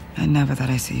 I never thought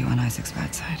I'd see you on Isaac's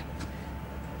bad side.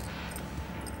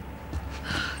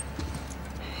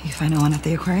 You find no one at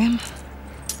the aquarium?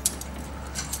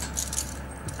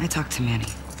 I talked to Manny.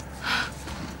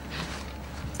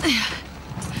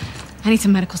 I need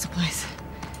some medical supplies.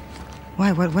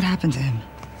 Why? What happened to him?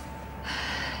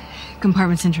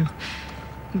 Compartment syndrome.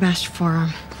 Bashed forearm.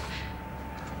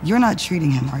 You're not treating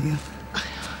him, are you?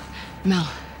 Mel.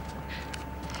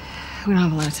 We don't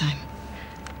have a lot of time.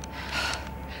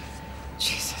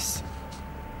 Jesus.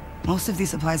 Most of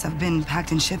these supplies have been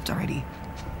packed and shipped already.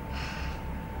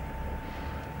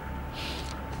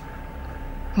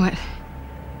 What?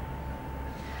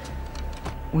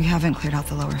 We haven't cleared out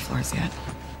the lower floors yet.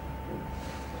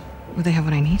 Would they have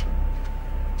what I need?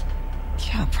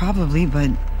 Yeah, probably, but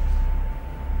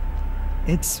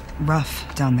it's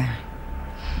rough down there.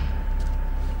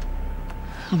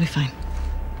 I'll be fine.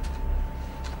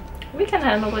 We can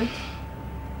handle it.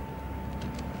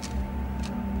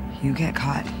 You get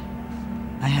caught.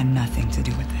 I had nothing to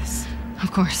do with this.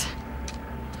 Of course.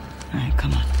 All right,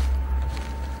 come on.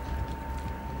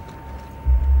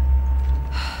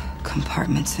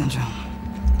 Compartment syndrome.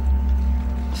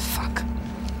 Fuck.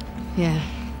 Yeah.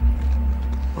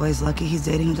 Boy's lucky he's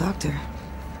dating a doctor.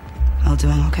 Mel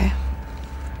doing okay?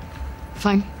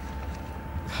 Fine.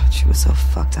 She was so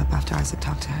fucked up after Isaac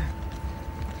talked to her.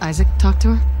 Isaac talked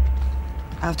to her?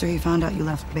 After he found out you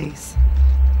left base,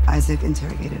 Isaac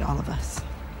interrogated all of us.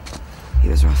 He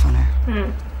was rough on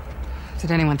her.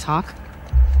 Did anyone talk?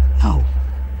 No.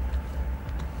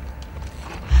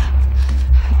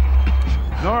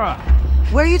 Nora,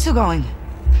 Where are you two going?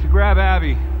 to grab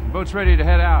Abby. The boat's ready to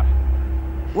head out.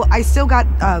 Well, I still got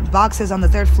boxes on the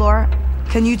 3rd floor.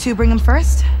 Can you two bring them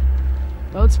first?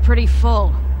 Boat's pretty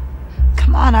full.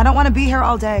 Come on, I don't want to be here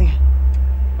all day.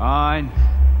 Fine.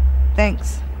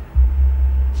 Thanks.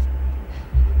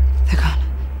 They're gone.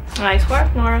 Nice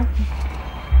work, Nora.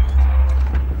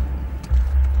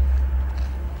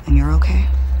 And you're okay?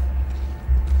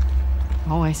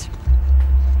 Always.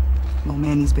 Well,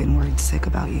 Manny's been worried sick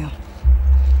about you.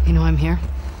 You know I'm here?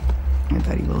 I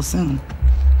bet he will soon.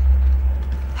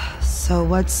 So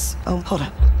what's... Oh, hold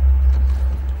up.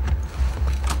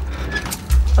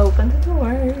 Open the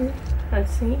door.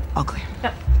 Let's see. All clear.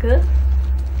 Yep, good.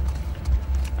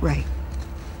 Right.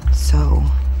 So...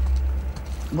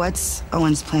 what's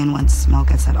Owen's plan once Mel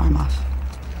gets that arm off?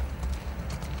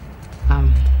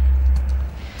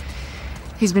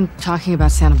 He's been talking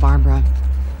about Santa Barbara.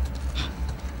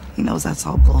 He knows that's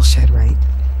all bullshit, right?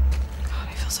 God,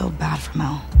 I feel so bad for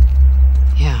Mel.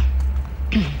 Yeah.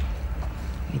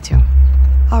 Me too.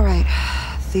 All right.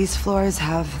 These floors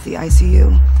have the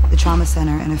ICU, the trauma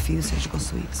center, and a few surgical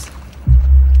suites.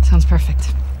 Sounds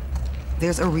perfect.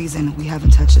 There's a reason we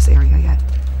haven't touched this area yet.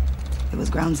 It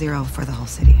was ground zero for the whole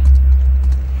city.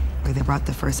 Where they brought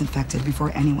the first infected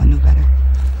before anyone knew better.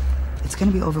 It's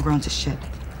gonna be overgrown to shit.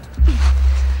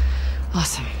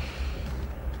 Awesome.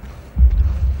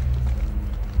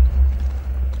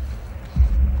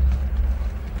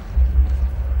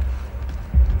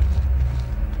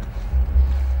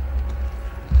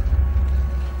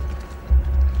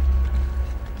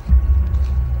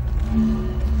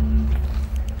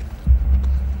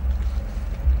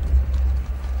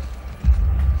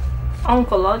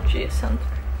 Oncology center.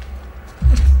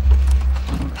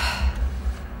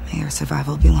 May your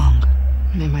survival be long.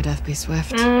 May my death be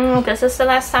swift. This is the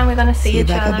last time we're gonna see See you each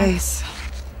back other. at base.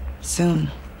 Soon,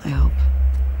 I hope.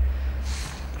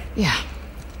 Yeah.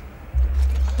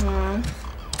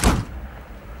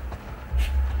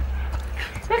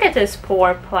 Look at this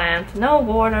poor plant. No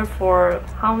water for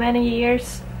how many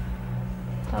years?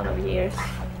 A lot of years.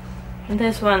 And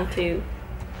this one too.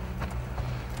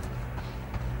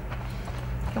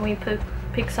 Can we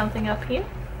pick something up here?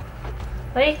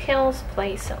 Lake Hills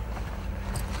Place.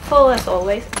 Full as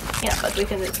always. Yeah, but we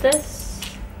can do this.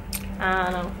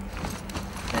 No.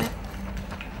 Okay.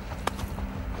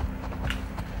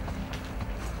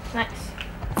 Nice.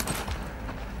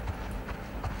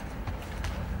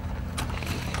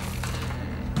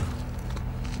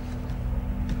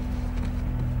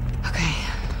 Okay.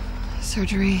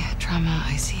 Surgery, trauma,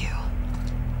 ICU.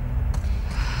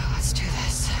 Let's do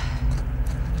this.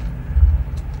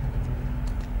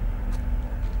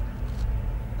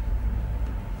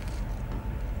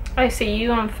 I see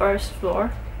you on 1st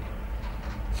floor.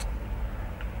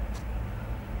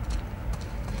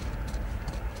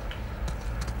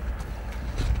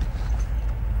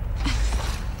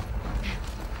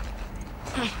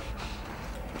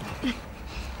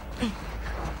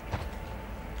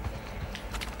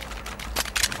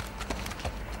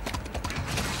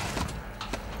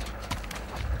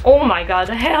 Oh my god,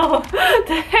 the hell!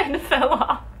 The head fell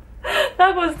off!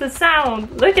 That was the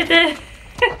sound! Look at this!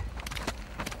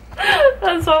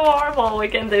 That's so horrible we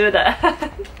can do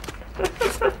that.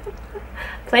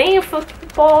 Playing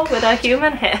football with a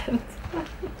human head.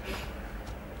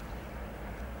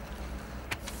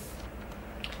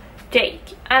 Jake,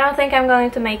 I don't think I'm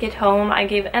going to make it home. I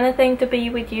give anything to be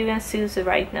with you and Susie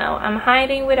right now. I'm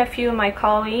hiding with a few of my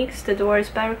colleagues. The door is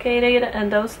barricaded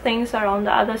and those things are on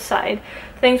the other side.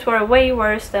 Things were way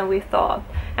worse than we thought.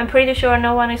 I'm pretty sure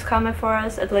no one is coming for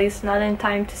us, at least not in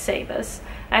time to save us.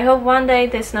 I hope one day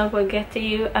this note will get to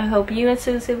you. I hope you and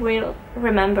Susie will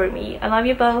remember me. I love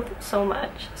you both so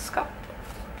much. Scott.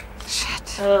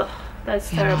 Shit. Ugh,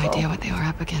 that's You have terrible. no idea what they were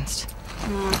up against.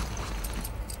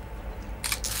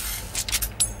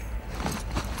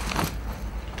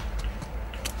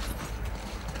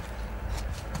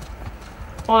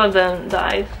 All of them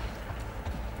died.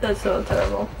 That's so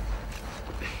terrible.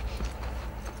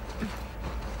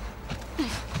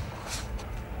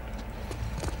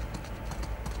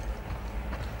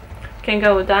 Can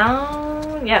go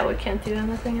down. Yeah, we can't do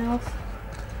anything else.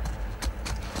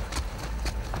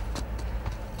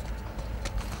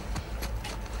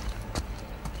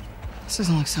 This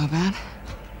doesn't look so bad.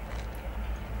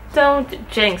 Don't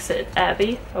jinx it,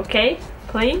 Abby, okay?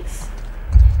 Please?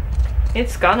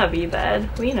 It's gonna be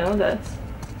bad. We know this.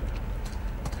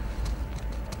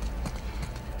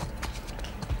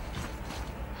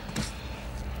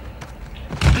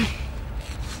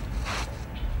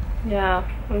 Yeah,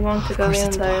 we want to go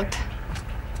in there. Locked.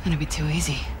 Gonna be too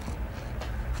easy.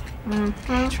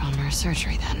 Trauma or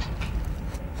surgery then.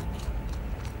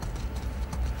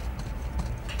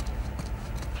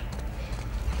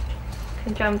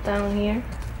 Can jump down here.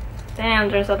 Damn,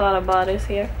 there's a lot of bodies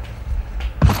here.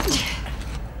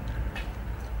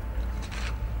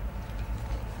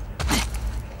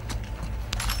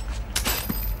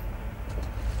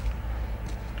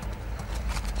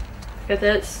 Look at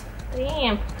this.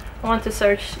 Damn. I want to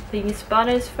search these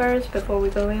bodies first before we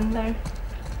go in there.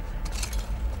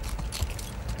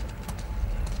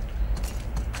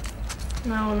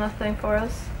 No, nothing for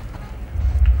us.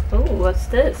 Ooh, what's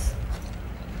this?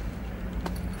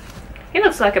 He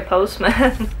looks like a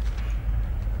postman.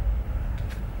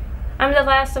 I'm the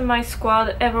last of my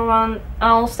squad. Everyone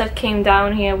else that came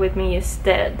down here with me is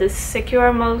dead. We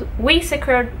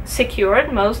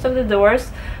secured most of the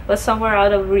doors, but some were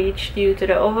out of reach due to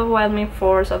the overwhelming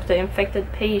force of the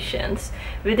infected patients.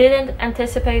 We didn't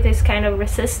anticipate this kind of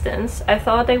resistance. I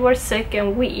thought they were sick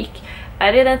and weak.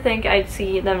 I didn't think I'd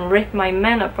see them rip my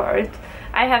men apart.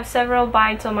 I have several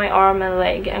bites on my arm and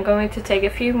leg. I'm going to take a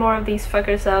few more of these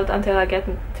fuckers out until I get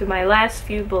to my last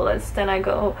few bullets. Then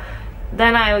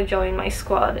I'll join my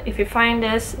squad. If you find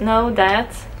this, know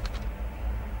that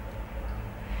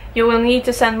you will need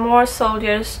to send more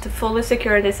soldiers to fully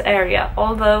secure this area.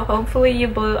 Although, hopefully you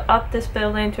blew up this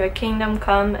building to a kingdom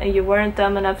come and you weren't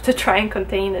dumb enough to try and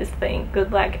contain this thing.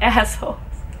 Good luck, assholes.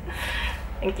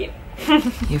 Thank you.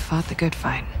 You fought the good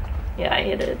fight. Yeah, I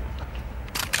did.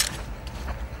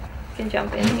 Can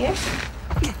jump in here.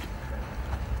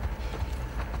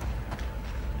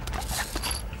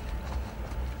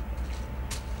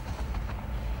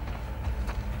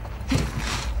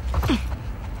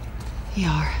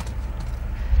 Yara.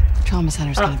 Trauma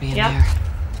center's gonna be in there.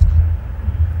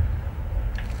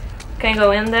 Can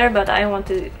go in there, but I want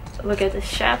to look at the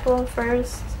chapel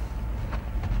first.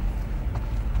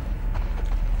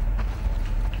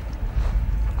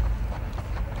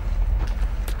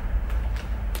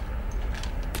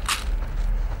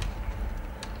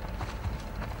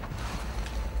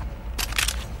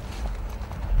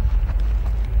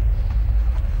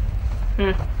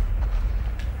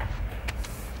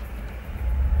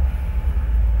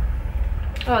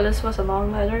 Oh, this was a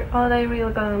long letter. Oh, they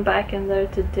really going back in there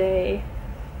today.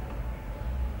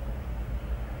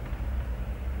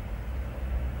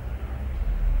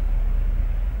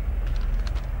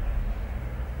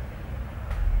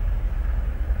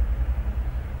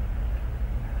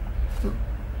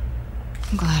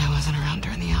 I'm glad I wasn't around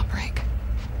during the outbreak.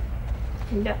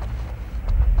 Yeah.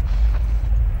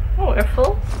 Oh, we're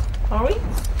full? Are we?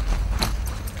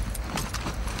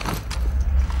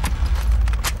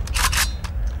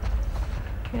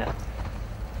 Yeah.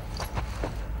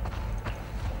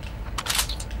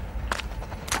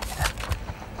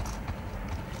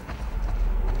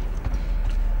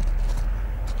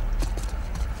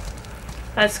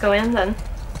 Let's go in then.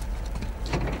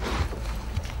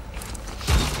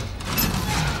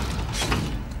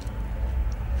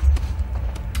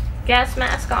 Gas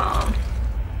mask on.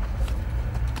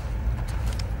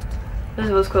 This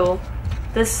was cool.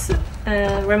 This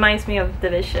reminds me of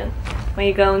Division. When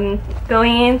you're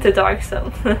going into Dark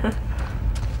Zone. What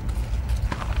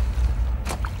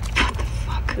the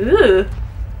fuck? Ooh.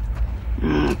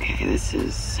 Okay, this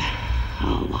is a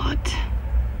lot.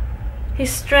 He's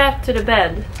strapped to the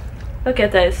bed. Look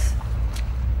at this.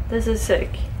 This is sick.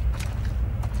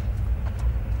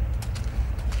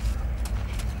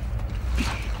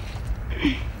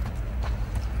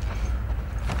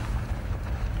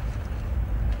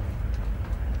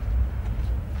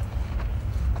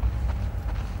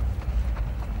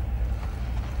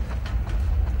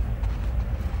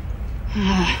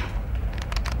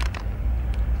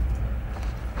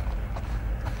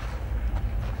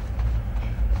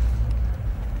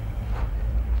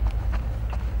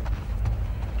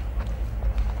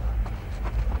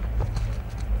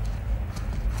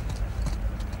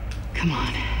 Come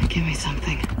on, give me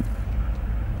something.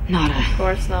 Nada. Of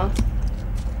course not. There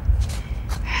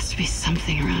has to be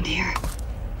something around here.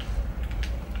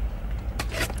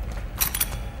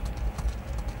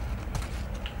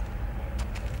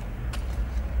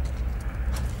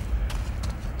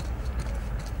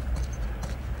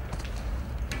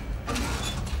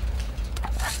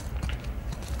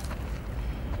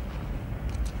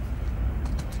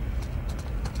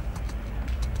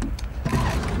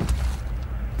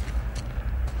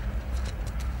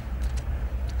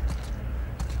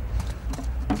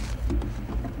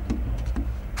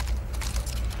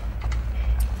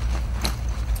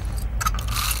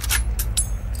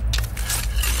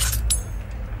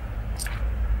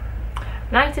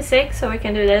 96, so we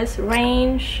can do this.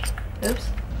 Range. Oops.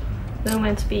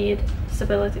 Movement speed.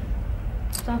 Stability.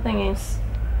 Something is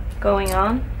going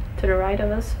on to the right of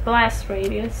us. Blast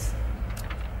radius.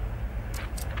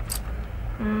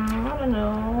 I don't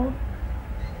know.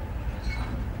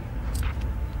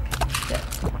 Yeah.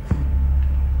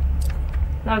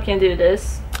 Now we can do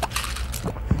this.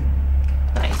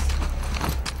 Nice.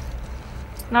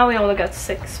 Now we only got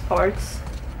 6 parts.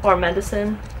 Or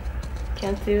medicine.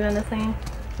 Can't do anything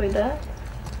with that.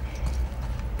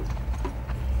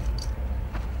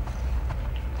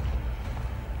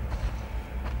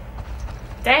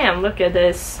 Damn, look at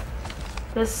this.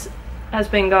 This has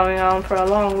been going on for a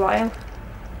long while.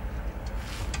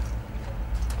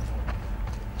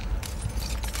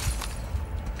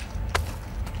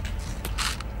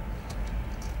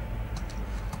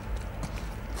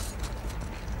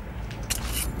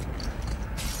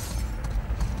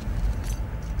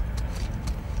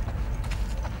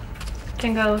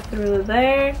 Can go through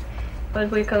there, but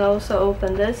we could also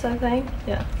open this, I think.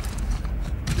 Yeah.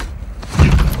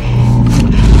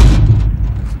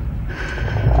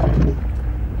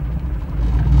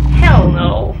 Hell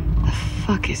no. The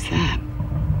fuck is that?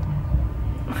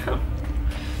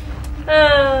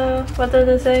 What did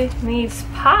it say? Needs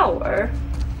power.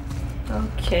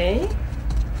 Okay.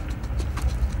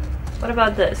 What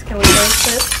about this? Can we break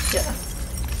this? Yeah.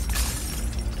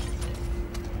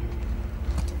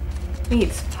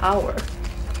 Needs power.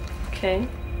 Okay.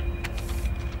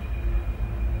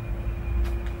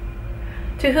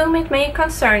 To whom it may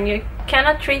concern, you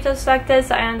cannot treat us like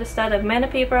this. I understand that many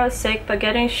people are sick, but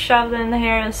getting shoved in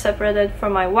here and separated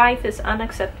from my wife is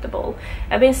unacceptable.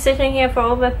 I've been sitting here for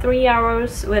over 3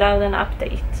 hours without an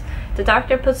update. The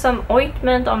doctor put some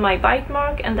ointment on my bite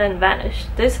mark and then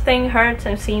vanished. This thing hurts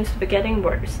and seems to be getting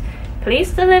worse.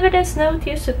 Please deliver this note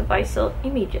to your supervisor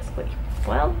immediately.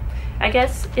 Well, I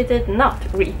guess it did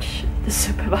not reach the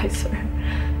supervisor.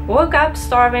 Woke up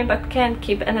starving but can't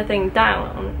keep anything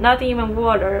down. Not even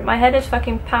water. My head is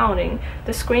fucking pounding.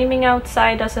 The screaming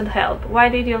outside doesn't help. Why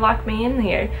did you lock me in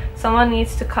here? Someone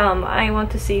needs to come. I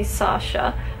want to see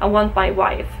Sasha. I want my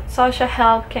wife. Sasha,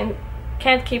 help.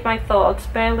 Can't keep my thoughts.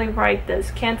 Barely write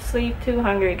this. Can't sleep. Too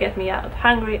hungry. Get me out.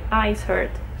 Hungry. Eyes hurt.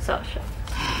 Sasha.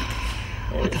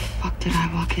 What the fuck did I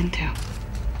walk into?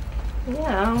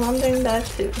 Yeah, I'm wondering that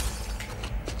too.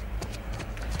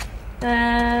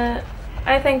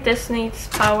 I think this needs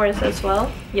powers as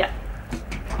well. Yeah.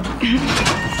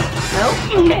 No?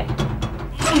 Okay.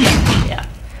 Yeah.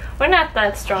 We're not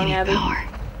that strong, Abby. Power.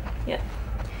 Yeah.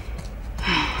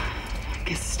 I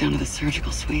guess it's down to the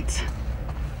surgical suites.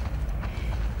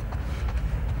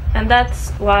 And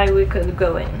that's why we could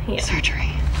go in here.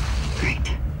 Surgery.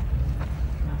 Great.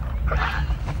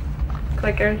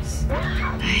 Clickers.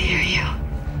 I hear you.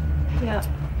 Yeah.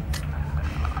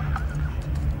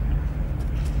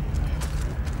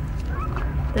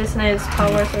 This needs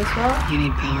powers as well. You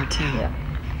need power too. Yeah.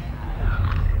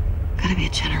 Gotta be a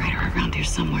generator around here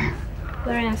somewhere.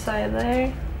 They're inside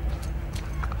there.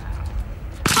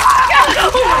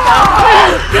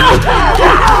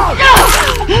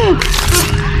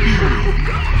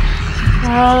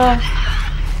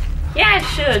 Yeah, I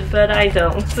should, but I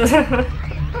don't.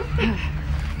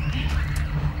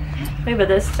 Maybe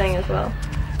this thing as well.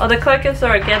 Oh, the clickers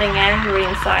are getting angry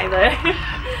inside there.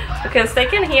 Because they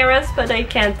can hear us, but they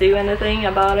can't do anything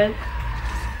about it.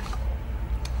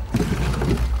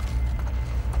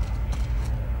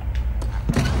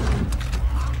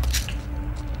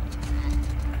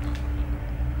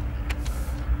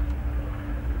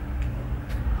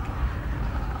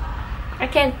 I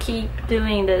can't keep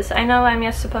doing this. I know I'm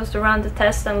just supposed to run the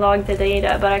test and log the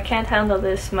data, but I can't handle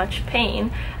this much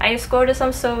pain. I escorted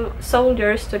some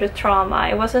soldiers to the trauma.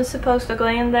 I wasn't supposed to go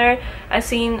in there. I've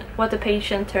seen what the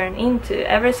patient turned into.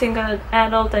 Every single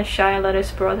adult and child that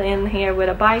is brought in here with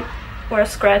a bite or a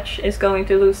scratch is going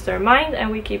to lose their mind,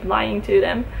 and we keep lying to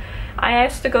them. I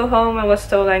asked to go home and was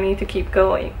told I need to keep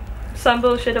going. Some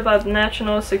bullshit about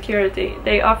national security.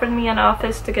 They offered me an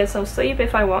office to get some sleep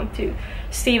if I want to.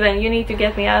 Steven, you need to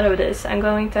get me out of this. I'm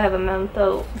going to have a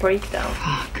mental breakdown.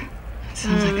 Fuck. It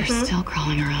sounds like they're still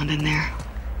crawling around in there.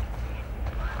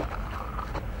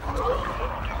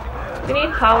 We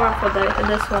need power for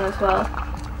this one as well.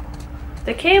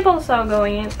 The cables are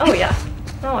going in. Oh yeah.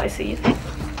 Oh, I see it.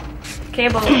 The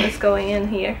cable is going in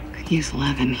here. Could use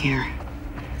Lev in here.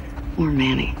 Or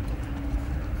Manny.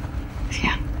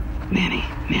 Yeah, Manny.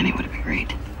 Manny would have been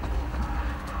great.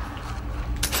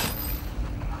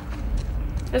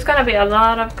 There's gonna be a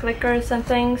lot of clickers and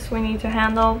things we need to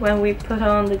handle when we put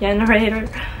on the generator.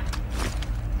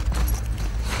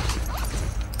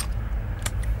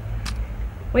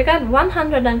 We got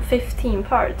 115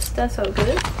 parts, that's so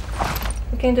good.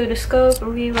 We can do the scope,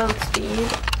 reload speed.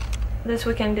 This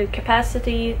we can do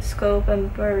capacity, scope,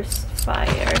 and burst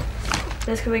fire.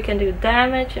 This we can do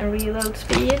damage and reload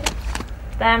speed.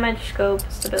 Damage, scope,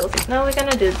 stability. No, we're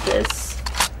gonna do this.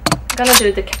 I'm gonna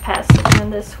do the capacity on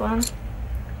this one.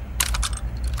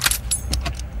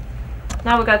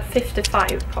 Now we got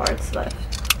 55 parts left.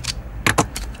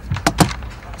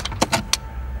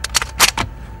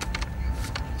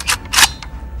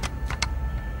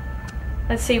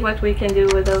 Let's see what we can do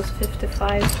with those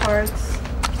 55 parts.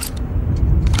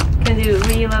 We can do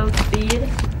reload speed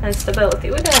and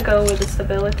stability. We're gonna go with the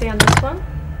stability on this one.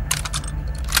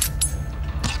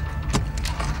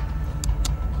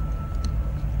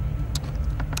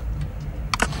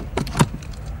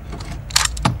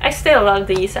 I still love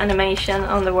these animation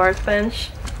on the workbench.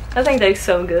 I think they're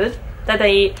so good that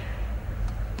they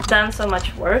done so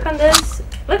much work on this.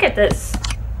 Look at this.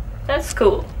 That's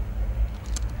cool.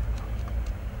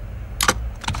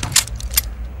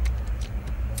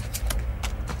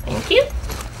 Thank you.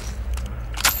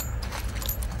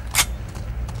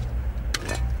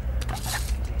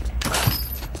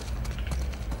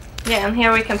 Yeah, and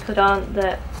here we can put on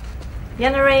the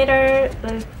generator.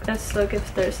 Let's look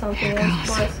if there's something else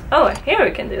for us. Oh, here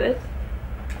we can do it.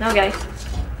 No, guys.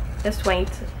 Just wait.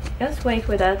 Just wait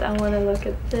with that. I want to look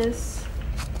at this.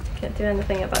 Can't do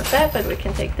anything about that, but we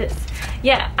can take this.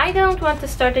 Yeah, I don't want to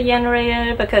start a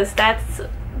generator because that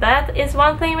is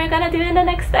one thing we're gonna do in the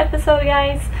next episode,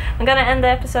 guys. I'm gonna end the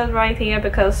episode right here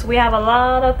because we have a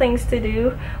lot of things to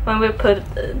do when we put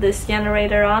this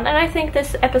generator on, and I think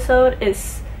this episode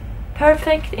is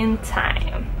perfect in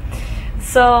time.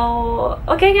 So,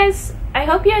 okay guys, I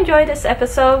hope you enjoyed this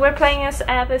episode. We're playing as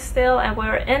Abby still, and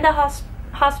we're in the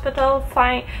hospital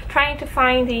trying to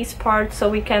find these parts so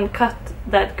we can cut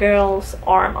that girl's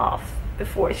arm off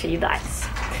before she dies.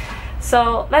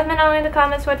 So let me know in the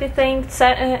comments what you think.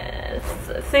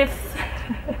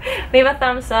 Leave a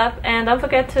thumbs up, and don't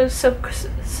forget to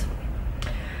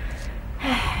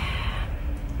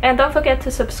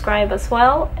subscribe as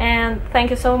well. And thank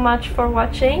you so much for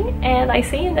watching, and I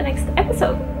see you in the next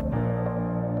episode.